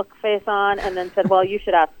Gollum look face on, and then said, "Well, you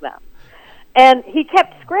should ask them." And he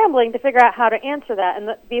kept scrambling to figure out how to answer that,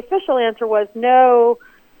 and the official answer was no.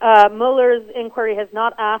 Mueller's inquiry has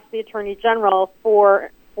not asked the Attorney General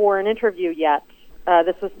for an interview yet.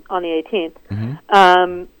 This was on the 18th.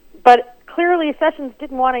 Mm-hmm. But clearly Sessions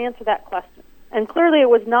didn't want to answer that question. And clearly it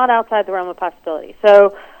was not outside the realm of possibility.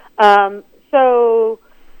 So I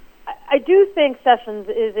do think Sessions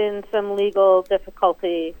is in some legal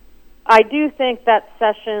difficulty. I do think that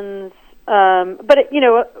Sessions,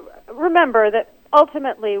 remember that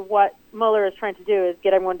ultimately what Mueller is trying to do is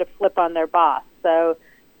get everyone to flip on their boss. So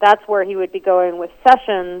that's where he would be going with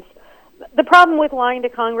Sessions. The problem with lying to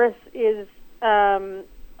Congress is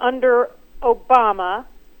under Obama,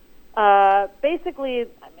 basically,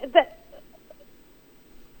 that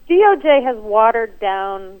DOJ has watered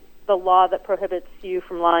down the law that prohibits you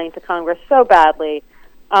from lying to Congress so badly.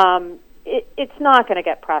 It's not going to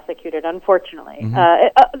get prosecuted, unfortunately.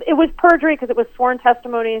 Mm-hmm. It was perjury because it was sworn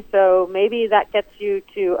testimony, so maybe that gets you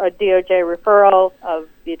to a DOJ referral of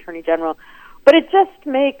the Attorney General. But it just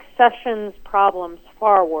makes Sessions' problems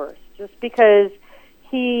far worse, just because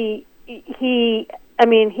he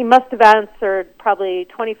must have answered probably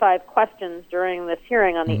 25 questions during this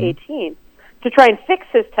hearing on the 18th to try and fix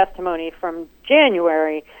his testimony from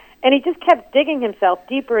January, and he just kept digging himself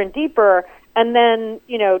deeper and deeper, and then,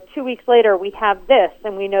 2 weeks later we have this,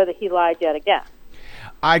 and we know that he lied yet again.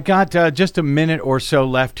 I got just a minute or so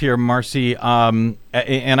left here, Marcy, and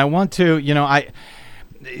I want to,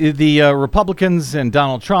 the Republicans and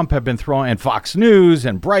Donald Trump have been and Fox News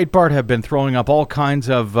and Breitbart have been throwing up all kinds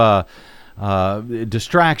of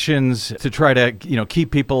distractions to try to,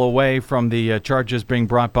 keep people away from the charges being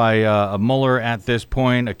brought by Mueller at this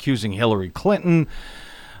point, accusing Hillary Clinton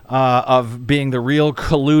of being the real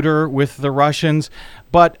colluder with the Russians.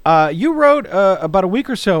 But you wrote about a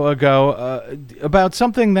week or so ago about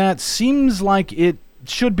something that seems like it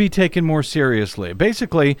should be taken more seriously.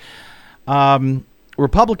 Basically,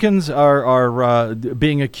 Republicans are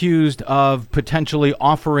being accused of potentially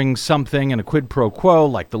offering something in a quid pro quo,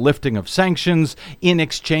 like the lifting of sanctions in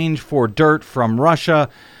exchange for dirt from Russia,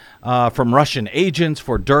 from Russian agents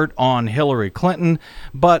for dirt on Hillary Clinton.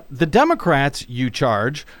 But the Democrats, you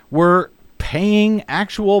charge, were paying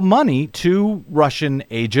actual money to Russian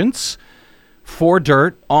agents for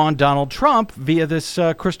dirt on Donald Trump via this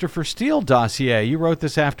Christopher Steele dossier. You wrote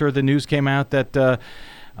this after the news came out that the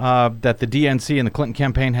DNC and the Clinton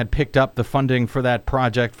campaign had picked up the funding for that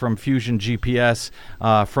project from Fusion GPS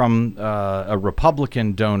from a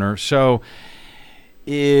Republican donor. So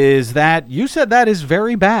you said that is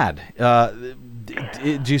very bad. Do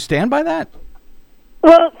you stand by that?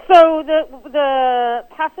 Well, so the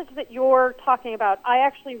passage that you're talking about, I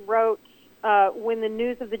actually wrote when the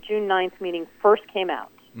news of the June 9th meeting first came out.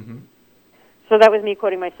 Mm-hmm. So that was me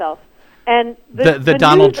quoting myself. And the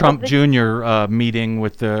Donald Trump Jr. Meeting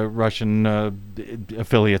with the Russian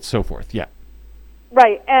affiliates, so forth. Yeah.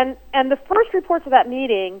 Right. And the first reports of that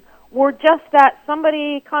meeting were just that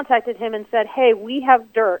somebody contacted him and said, "Hey, we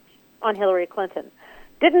have dirt on Hillary Clinton."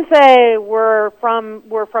 Didn't say we're from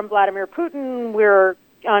Vladimir Putin. We're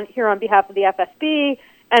here on behalf of the FSB,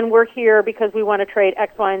 and we're here because we want to trade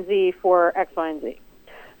X, Y, and Z for X, Y, and Z.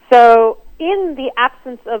 So in the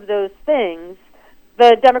absence of those things,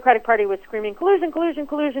 the Democratic Party was screaming collusion, collusion,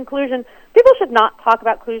 collusion, collusion. People should not talk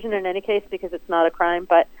about collusion in any case because it's not a crime.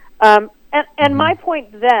 But and my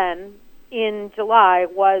point then in July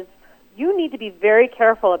was you need to be very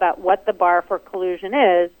careful about what the bar for collusion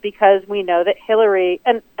is, because we know that Hillary,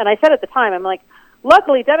 and I said at the time, I'm like,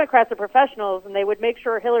 luckily Democrats are professionals and they would make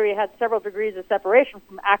sure Hillary had several degrees of separation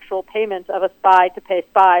from actual payment of a spy to pay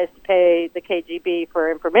spies to pay the KGB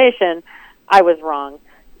for information. I was wrong.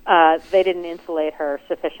 They didn't insulate her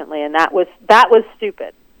sufficiently, and that was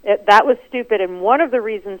stupid. That was stupid, and one of the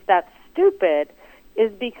reasons that's stupid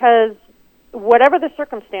is because whatever the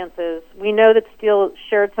circumstances, we know that Steele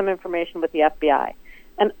shared some information with the FBI.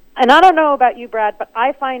 And I don't know about you, Brad, but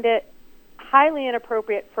I find it highly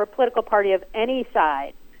inappropriate for a political party of any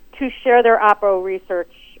side to share their Oppo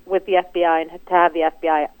research with the FBI and to have the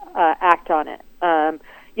FBI act on it.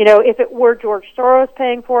 If it were George Soros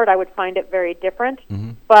paying for it, I would find it very different.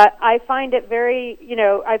 Mm-hmm. But I find it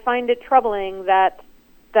I find it troubling that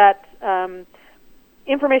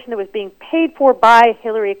information that was being paid for by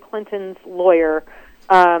Hillary Clinton's lawyer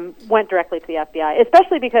went directly to the FBI,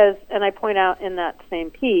 especially because, and I point out in that same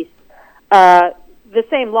piece, the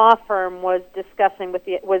same law firm was discussing with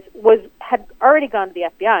had already gone to the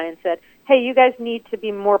FBI and said, "Hey, you guys need to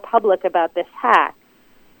be more public about this hack."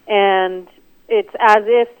 And it's as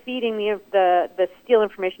if feeding the Steele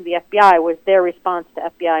information to the FBI was their response to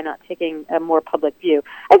FBI not taking a more public view.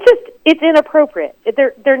 It's inappropriate.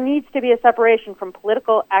 There needs to be a separation from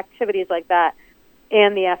political activities like that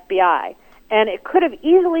and the FBI. And it could have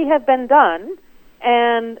easily have been done,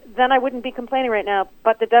 and then I wouldn't be complaining right now,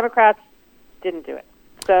 but the Democrats didn't do it.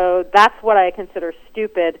 So that's what I consider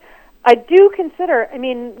stupid. I do consider,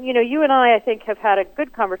 you and I think, have had a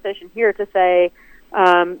good conversation here to say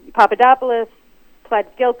Papadopoulos pled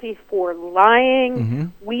guilty for lying. Mm-hmm.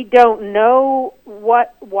 We don't know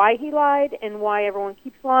why he lied and why everyone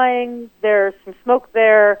keeps lying. There's some smoke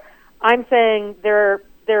there. I'm saying there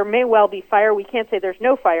may well be fire. We can't say there's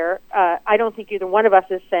no fire. I don't think either one of us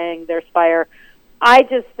is saying there's fire. I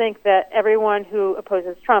just think that everyone who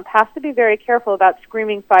opposes Trump has to be very careful about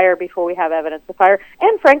screaming fire before we have evidence of fire,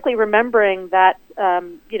 and frankly, remembering that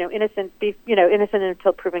innocent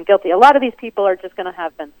until proven guilty. A lot of these people are just going to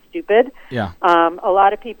have been stupid. Yeah. A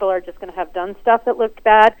lot of people are just going to have done stuff that looked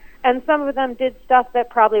bad, and some of them did stuff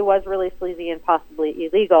that probably was really sleazy and possibly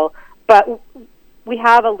illegal. But we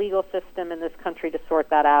have a legal system in this country to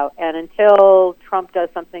sort that out, and until Trump does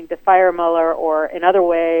something to fire Mueller or in other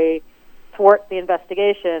way thwart the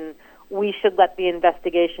investigation, we should let the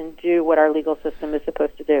investigation do what our legal system is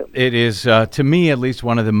supposed to do. It is, to me at least,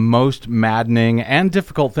 one of the most maddening and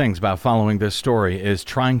difficult things about following this story is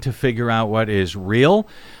trying to figure out what is real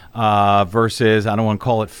versus, I don't want to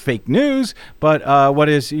call it fake news, but what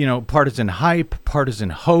is, partisan hype,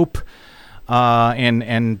 partisan hope,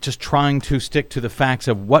 and just trying to stick to the facts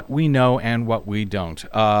of what we know and what we don't.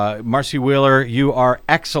 Marcy Wheeler, you are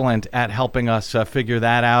excellent at helping us figure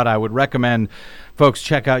that out. I would recommend folks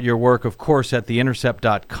check out your work, of course, at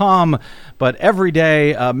theintercept.com, but every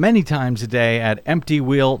day, many times a day at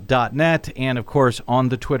emptywheel.net, and, of course, on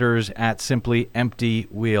the Twitters at simply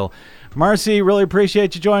emptywheel. Marcy, really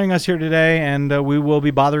appreciate you joining us here today, and we will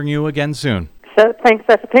be bothering you again soon. So thanks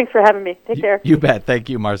for having me. Take care. You bet. Thank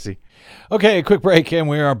you, Marcy. Okay, a quick break, and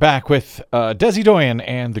we are back with Desi Doyen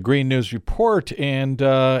and the Green News Report, and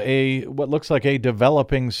what looks like a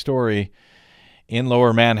developing story in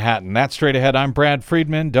Lower Manhattan. That's straight ahead. I'm Brad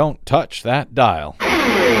Friedman. Don't touch that dial.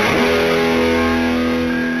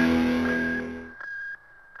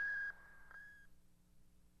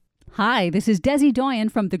 Hi, this is Desi Doyen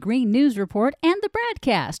from the Green News Report and the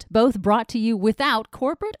BradCast, both brought to you without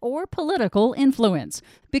corporate or political influence,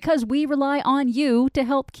 because we rely on you to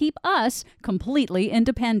help keep us completely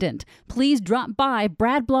independent. Please drop by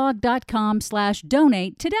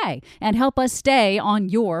bradblog.com/donate today and help us stay on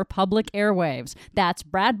your public airwaves. That's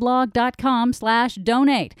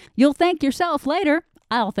bradblog.com/donate. You'll thank yourself later.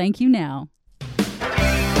 I'll thank you now.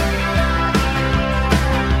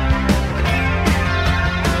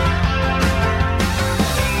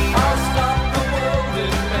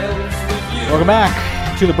 Welcome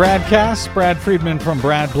back to the BradCast. Brad Friedman from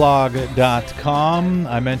bradblog.com.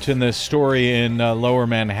 I mentioned this story in Lower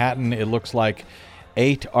Manhattan. It looks like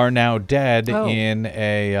 8 are now dead in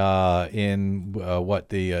what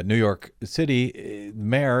the New York City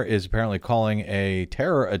mayor is apparently calling a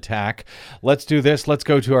terror attack. Let's do this. Let's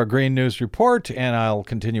go to our Green News Report, and I'll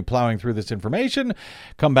continue plowing through this information.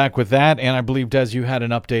 Come back with that, and I believe, Des, you had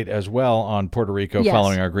an update as well on Puerto Rico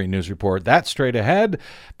following our Green News Report. That's straight ahead.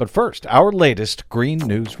 But first, our latest Green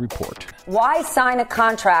News Report. Why sign a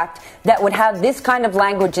contract that would have this kind of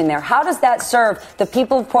language in there? How does that serve the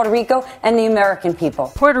people of Puerto Rico and the American people?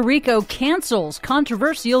 Puerto Rico cancels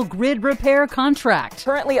controversial grid repair contract.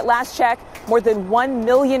 Currently, at last check, more than 1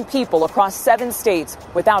 million people across 7 states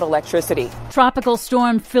without electricity. Tropical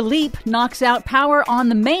storm Philippe knocks out power on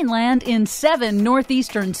the mainland in 7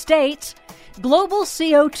 northeastern states. Global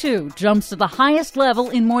CO2 jumps to the highest level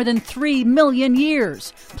in more than 3 million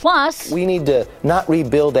years. Plus, we need to not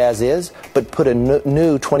rebuild as is, but put a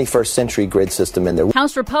new 21st century grid system in there.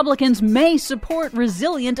 House Republicans may support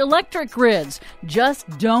resilient electric grids. Just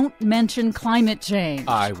don't mention climate change.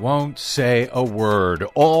 I won't say a word.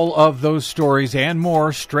 All of those stories and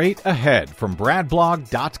more straight ahead from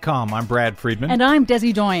bradblog.com. I'm Brad Friedman. And I'm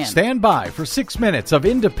Desi Doyen. Stand by for 6 minutes of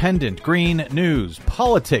independent green news,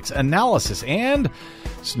 politics, analysis, and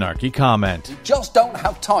snarky comment. We just don't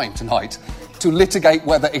have time tonight to litigate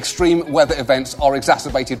whether extreme weather events are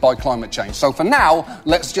exacerbated by climate change. So for now,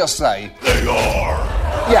 let's just say they are.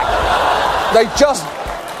 Yeah, they just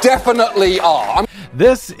definitely are.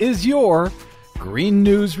 This is your Green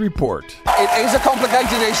News Report. It is a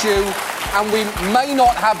complicated issue, and we may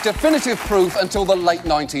not have definitive proof until the late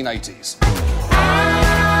 1980s.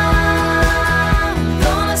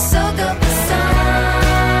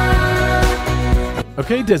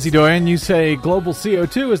 Okay, Desi Doyen, you say global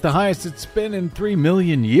CO2 is the highest it's been in 3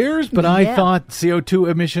 million years, but I thought CO2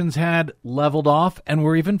 emissions had leveled off and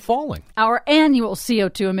were even falling. Our annual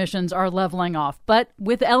CO2 emissions are leveling off, but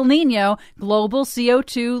with El Nino, global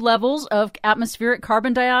CO2 levels of atmospheric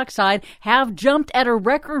carbon dioxide have jumped at a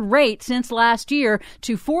record rate since last year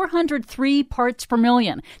to 403 parts per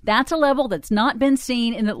million. That's a level that's not been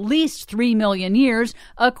seen in at least 3 million years,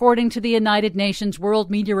 according to the United Nations World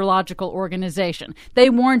Meteorological Organization.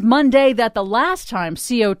 They warned Monday that the last time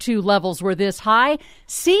CO2 levels were this high,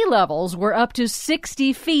 sea levels were up to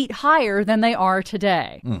 60 feet higher than they are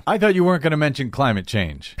today. I thought you weren't going to mention climate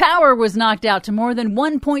change. Power was knocked out to more than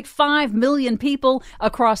 1.5 million people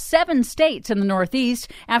across 7 states in the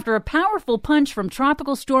Northeast after a powerful punch from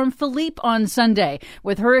Tropical Storm Philippe on Sunday,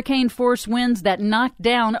 with hurricane-force winds that knocked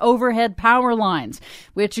down overhead power lines,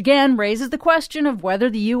 which again raises the question of whether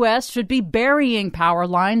the U.S. should be burying power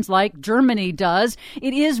lines like Germany does.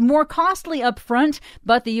 It is more costly up front,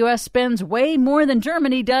 but the U.S. spends way more than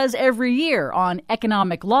Germany does every year on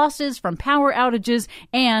economic losses from power outages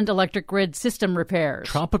and electric grid system repairs.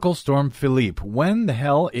 Tropical Storm Philippe. When the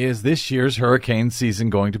hell is this year's hurricane season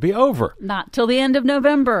going to be over? Not till the end of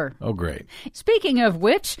November. Oh, great. Speaking of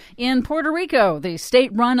which, in Puerto Rico, the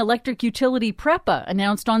state-run electric utility PREPA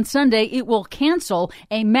announced on Sunday it will cancel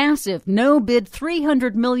a massive no-bid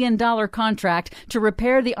 $300 million contract to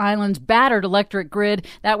repair the island's battered electric grid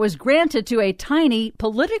that was granted to a tiny,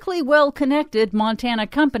 politically well-connected Montana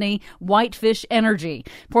company, Whitefish Energy.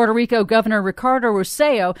 Puerto Rico Governor Ricardo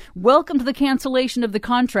Rosselló welcomed the cancellation of the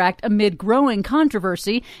contract amid growing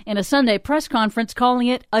controversy in a Sunday press conference, calling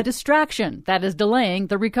it a distraction that is delaying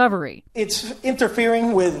the recovery. It's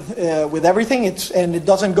interfering with everything, and it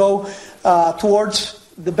doesn't go towards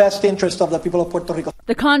the best interest of the people of Puerto Rico.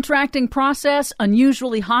 The contracting process,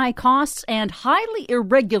 unusually high costs, and highly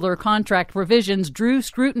irregular contract provisions drew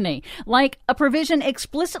scrutiny, like a provision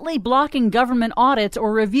explicitly blocking government audits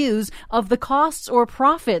or reviews of the costs or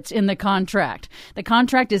profits in the contract. The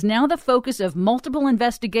contract is now the focus of multiple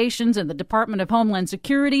investigations in the Department of Homeland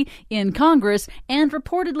Security, in Congress, and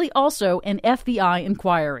reportedly also an FBI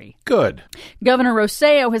inquiry. Good. Governor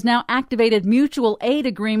Rosselló has now activated mutual aid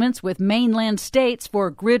agreements with mainland states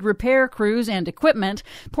for grid repair crews and equipment.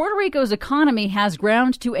 Puerto Rico's economy has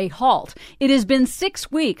ground to a halt. It has been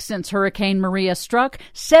 6 weeks since Hurricane Maria struck.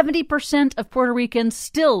 70% of Puerto Ricans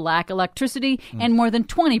still lack electricity, and more than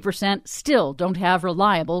 20% still don't have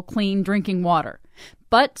reliable, clean drinking water.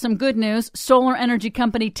 But some good news, solar energy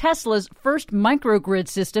company Tesla's first microgrid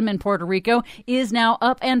system in Puerto Rico is now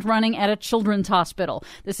up and running at a children's hospital.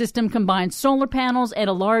 The system combines solar panels and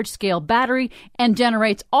a large-scale battery and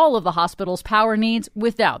generates all of the hospital's power needs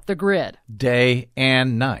without the grid. Day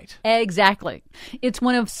and night. Exactly. It's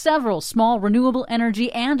one of several small renewable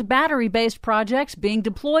energy and battery-based projects being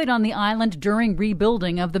deployed on the island during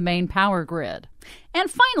rebuilding of the main power grid. And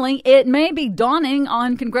finally, it may be dawning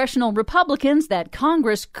on congressional Republicans that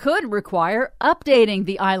Congress could require updating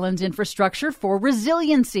the island's infrastructure for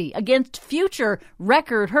resiliency against future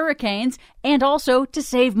record hurricanes and also to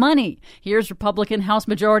save money. Here's Republican House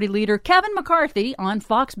Majority Leader Kevin McCarthy on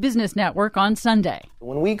Fox Business Network on Sunday.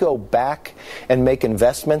 When we go back and make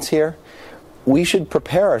investments here, we should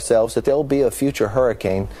prepare ourselves that there will be a future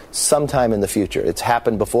hurricane sometime in the future. It's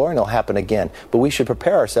happened before and it'll happen again. But we should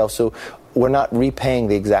prepare ourselves so we're not repaying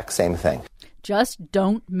the exact same thing. Just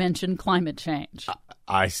don't mention climate change.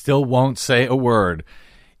 I still won't say a word,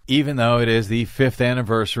 even though it is the 5th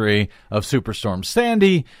anniversary of Superstorm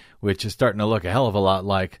Sandy, which is starting to look a hell of a lot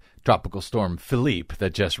like Tropical Storm Philippe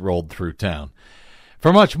that just rolled through town.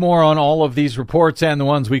 For much more on all of these reports and the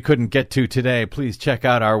ones we couldn't get to today, please check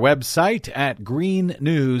out our website at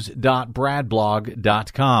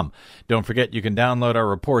greennews.bradblog.com. Don't forget you can download our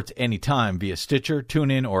reports anytime via Stitcher,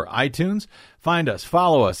 TuneIn, or iTunes. Find us,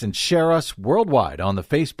 follow us, and share us worldwide on the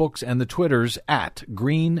Facebooks and the Twitters at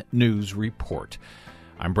Green News Report.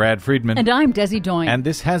 I'm Brad Friedman. And I'm Desi Doyen. And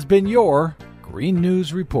this has been your Green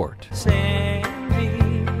News Report. Sandy,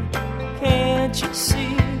 can't you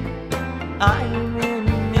see I'm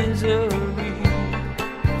in misery?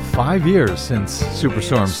 5 years since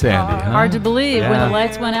Superstorm Sandy, huh? Hard to believe when the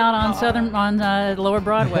lights went out on Lower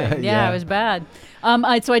Broadway. Yeah. It was bad.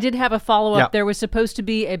 So I did have a follow-up. Yep. There was supposed to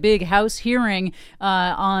be a big House hearing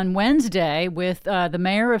on Wednesday with the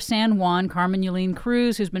mayor of San Juan, Carmen Yulín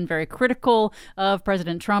Cruz, who's been very critical of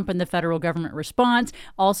President Trump and the federal government response.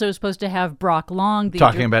 Also supposed to have Brock Long.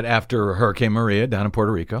 Talking about after Hurricane Maria down in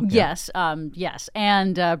Puerto Rico. Yes, yes.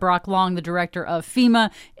 And Brock Long, the director of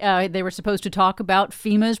FEMA. They were supposed to talk about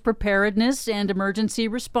FEMA's preparedness and emergency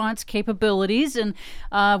response capabilities. And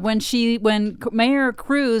when Mayor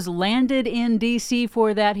Cruz landed in D.C., D.C.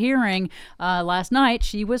 for that hearing last night,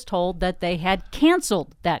 she was told that they had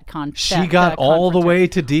canceled that She got all the way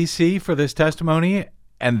to D.C. for this testimony,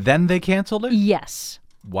 and then they canceled it? Yes.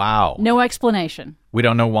 Wow. No explanation. We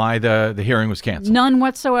don't know why the hearing was canceled. None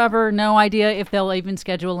whatsoever. No idea if they'll even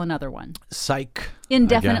schedule another one. Psych.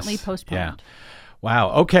 Indefinitely postponed. Yeah.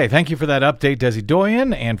 Wow. Okay. Thank you for that update, Desi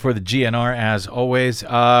Doyen, and for the GNR as always.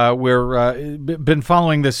 We're been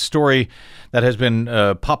following this story that has been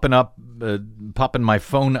popping my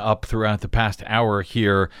phone up throughout the past hour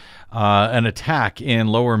here. An attack in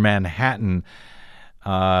Lower Manhattan.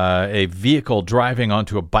 A vehicle driving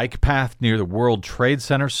onto a bike path near the World Trade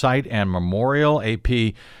Center site and Memorial.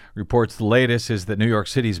 AP reports the latest is that New York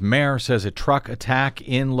City's mayor says a truck attack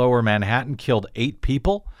in Lower Manhattan killed 8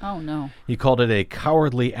 people. Oh, no. He called it a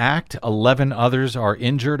cowardly act. 11 others are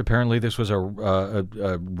injured. Apparently, this was a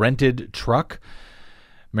rented truck.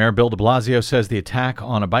 Mayor Bill de Blasio says the attack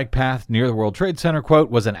on a bike path near the World Trade Center, quote,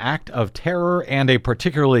 was an act of terror and a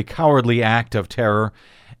particularly cowardly act of terror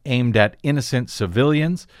aimed at innocent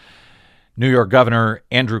civilians. New York Governor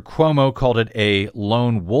Andrew Cuomo called it a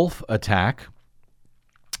lone wolf attack.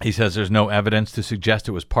 He says there's no evidence to suggest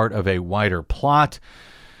it was part of a wider plot.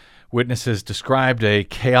 Witnesses described a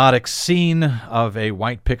chaotic scene of a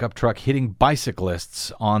white pickup truck hitting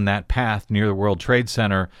bicyclists on that path near the World Trade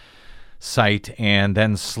Center site and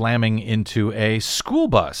then slamming into a school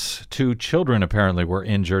bus. 2 children apparently were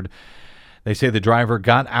injured. They say the driver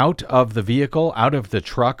got out of the vehicle, out of the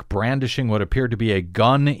truck, brandishing what appeared to be a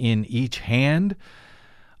gun in each hand.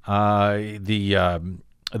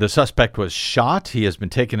 The suspect was shot. He has been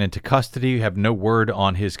taken into custody. We have no word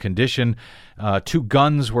on his condition. 2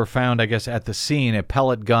 guns were found, I guess, at the scene, a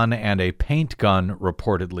pellet gun and a paint gun,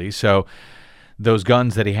 reportedly. So those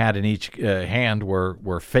guns that he had in each hand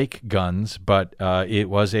were fake guns, but it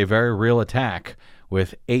was a very real attack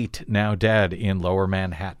with 8 now dead in Lower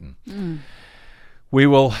Manhattan. We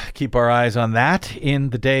will keep our eyes on that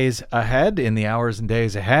in the days ahead, in the hours and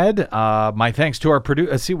days ahead. My thanks to our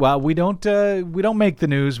producer. We don't make the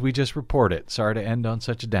news; we just report it. Sorry to end on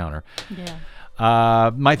such a downer. Yeah.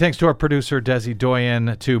 My thanks to our producer Desi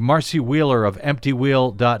Doyen, to Marcy Wheeler of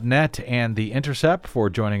EmptyWheel.net and the Intercept for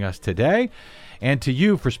joining us today, and to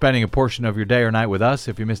you for spending a portion of your day or night with us.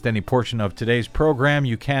 If you missed any portion of today's program,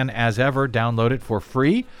 you can, as ever, download it for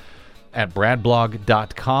free at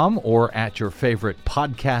bradblog.com or at your favorite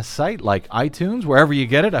podcast site like iTunes, wherever you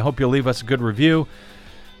get it. I hope you'll leave us a good review,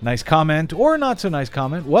 nice comment, or not so nice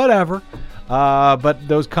comment, whatever. But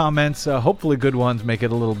those comments, hopefully good ones, make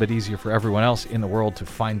it a little bit easier for everyone else in the world to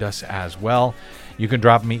find us as well. You can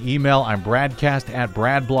drop me email. I'm BradCast at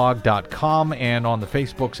bradblog.com, and on the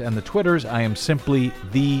Facebooks and the Twitters, I am simply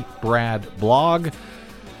the Brad Blog.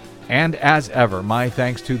 And as ever, my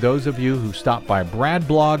thanks to those of you who stop by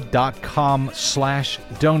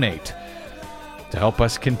bradblog.com/donate to help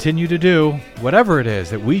us continue to do whatever it is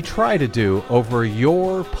that we try to do over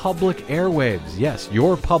your public airwaves. Yes,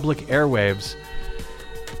 your public airwaves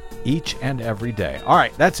each and every day. All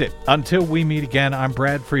right, that's it. Until we meet again, I'm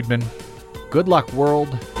Brad Friedman. Good luck,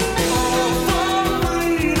 world.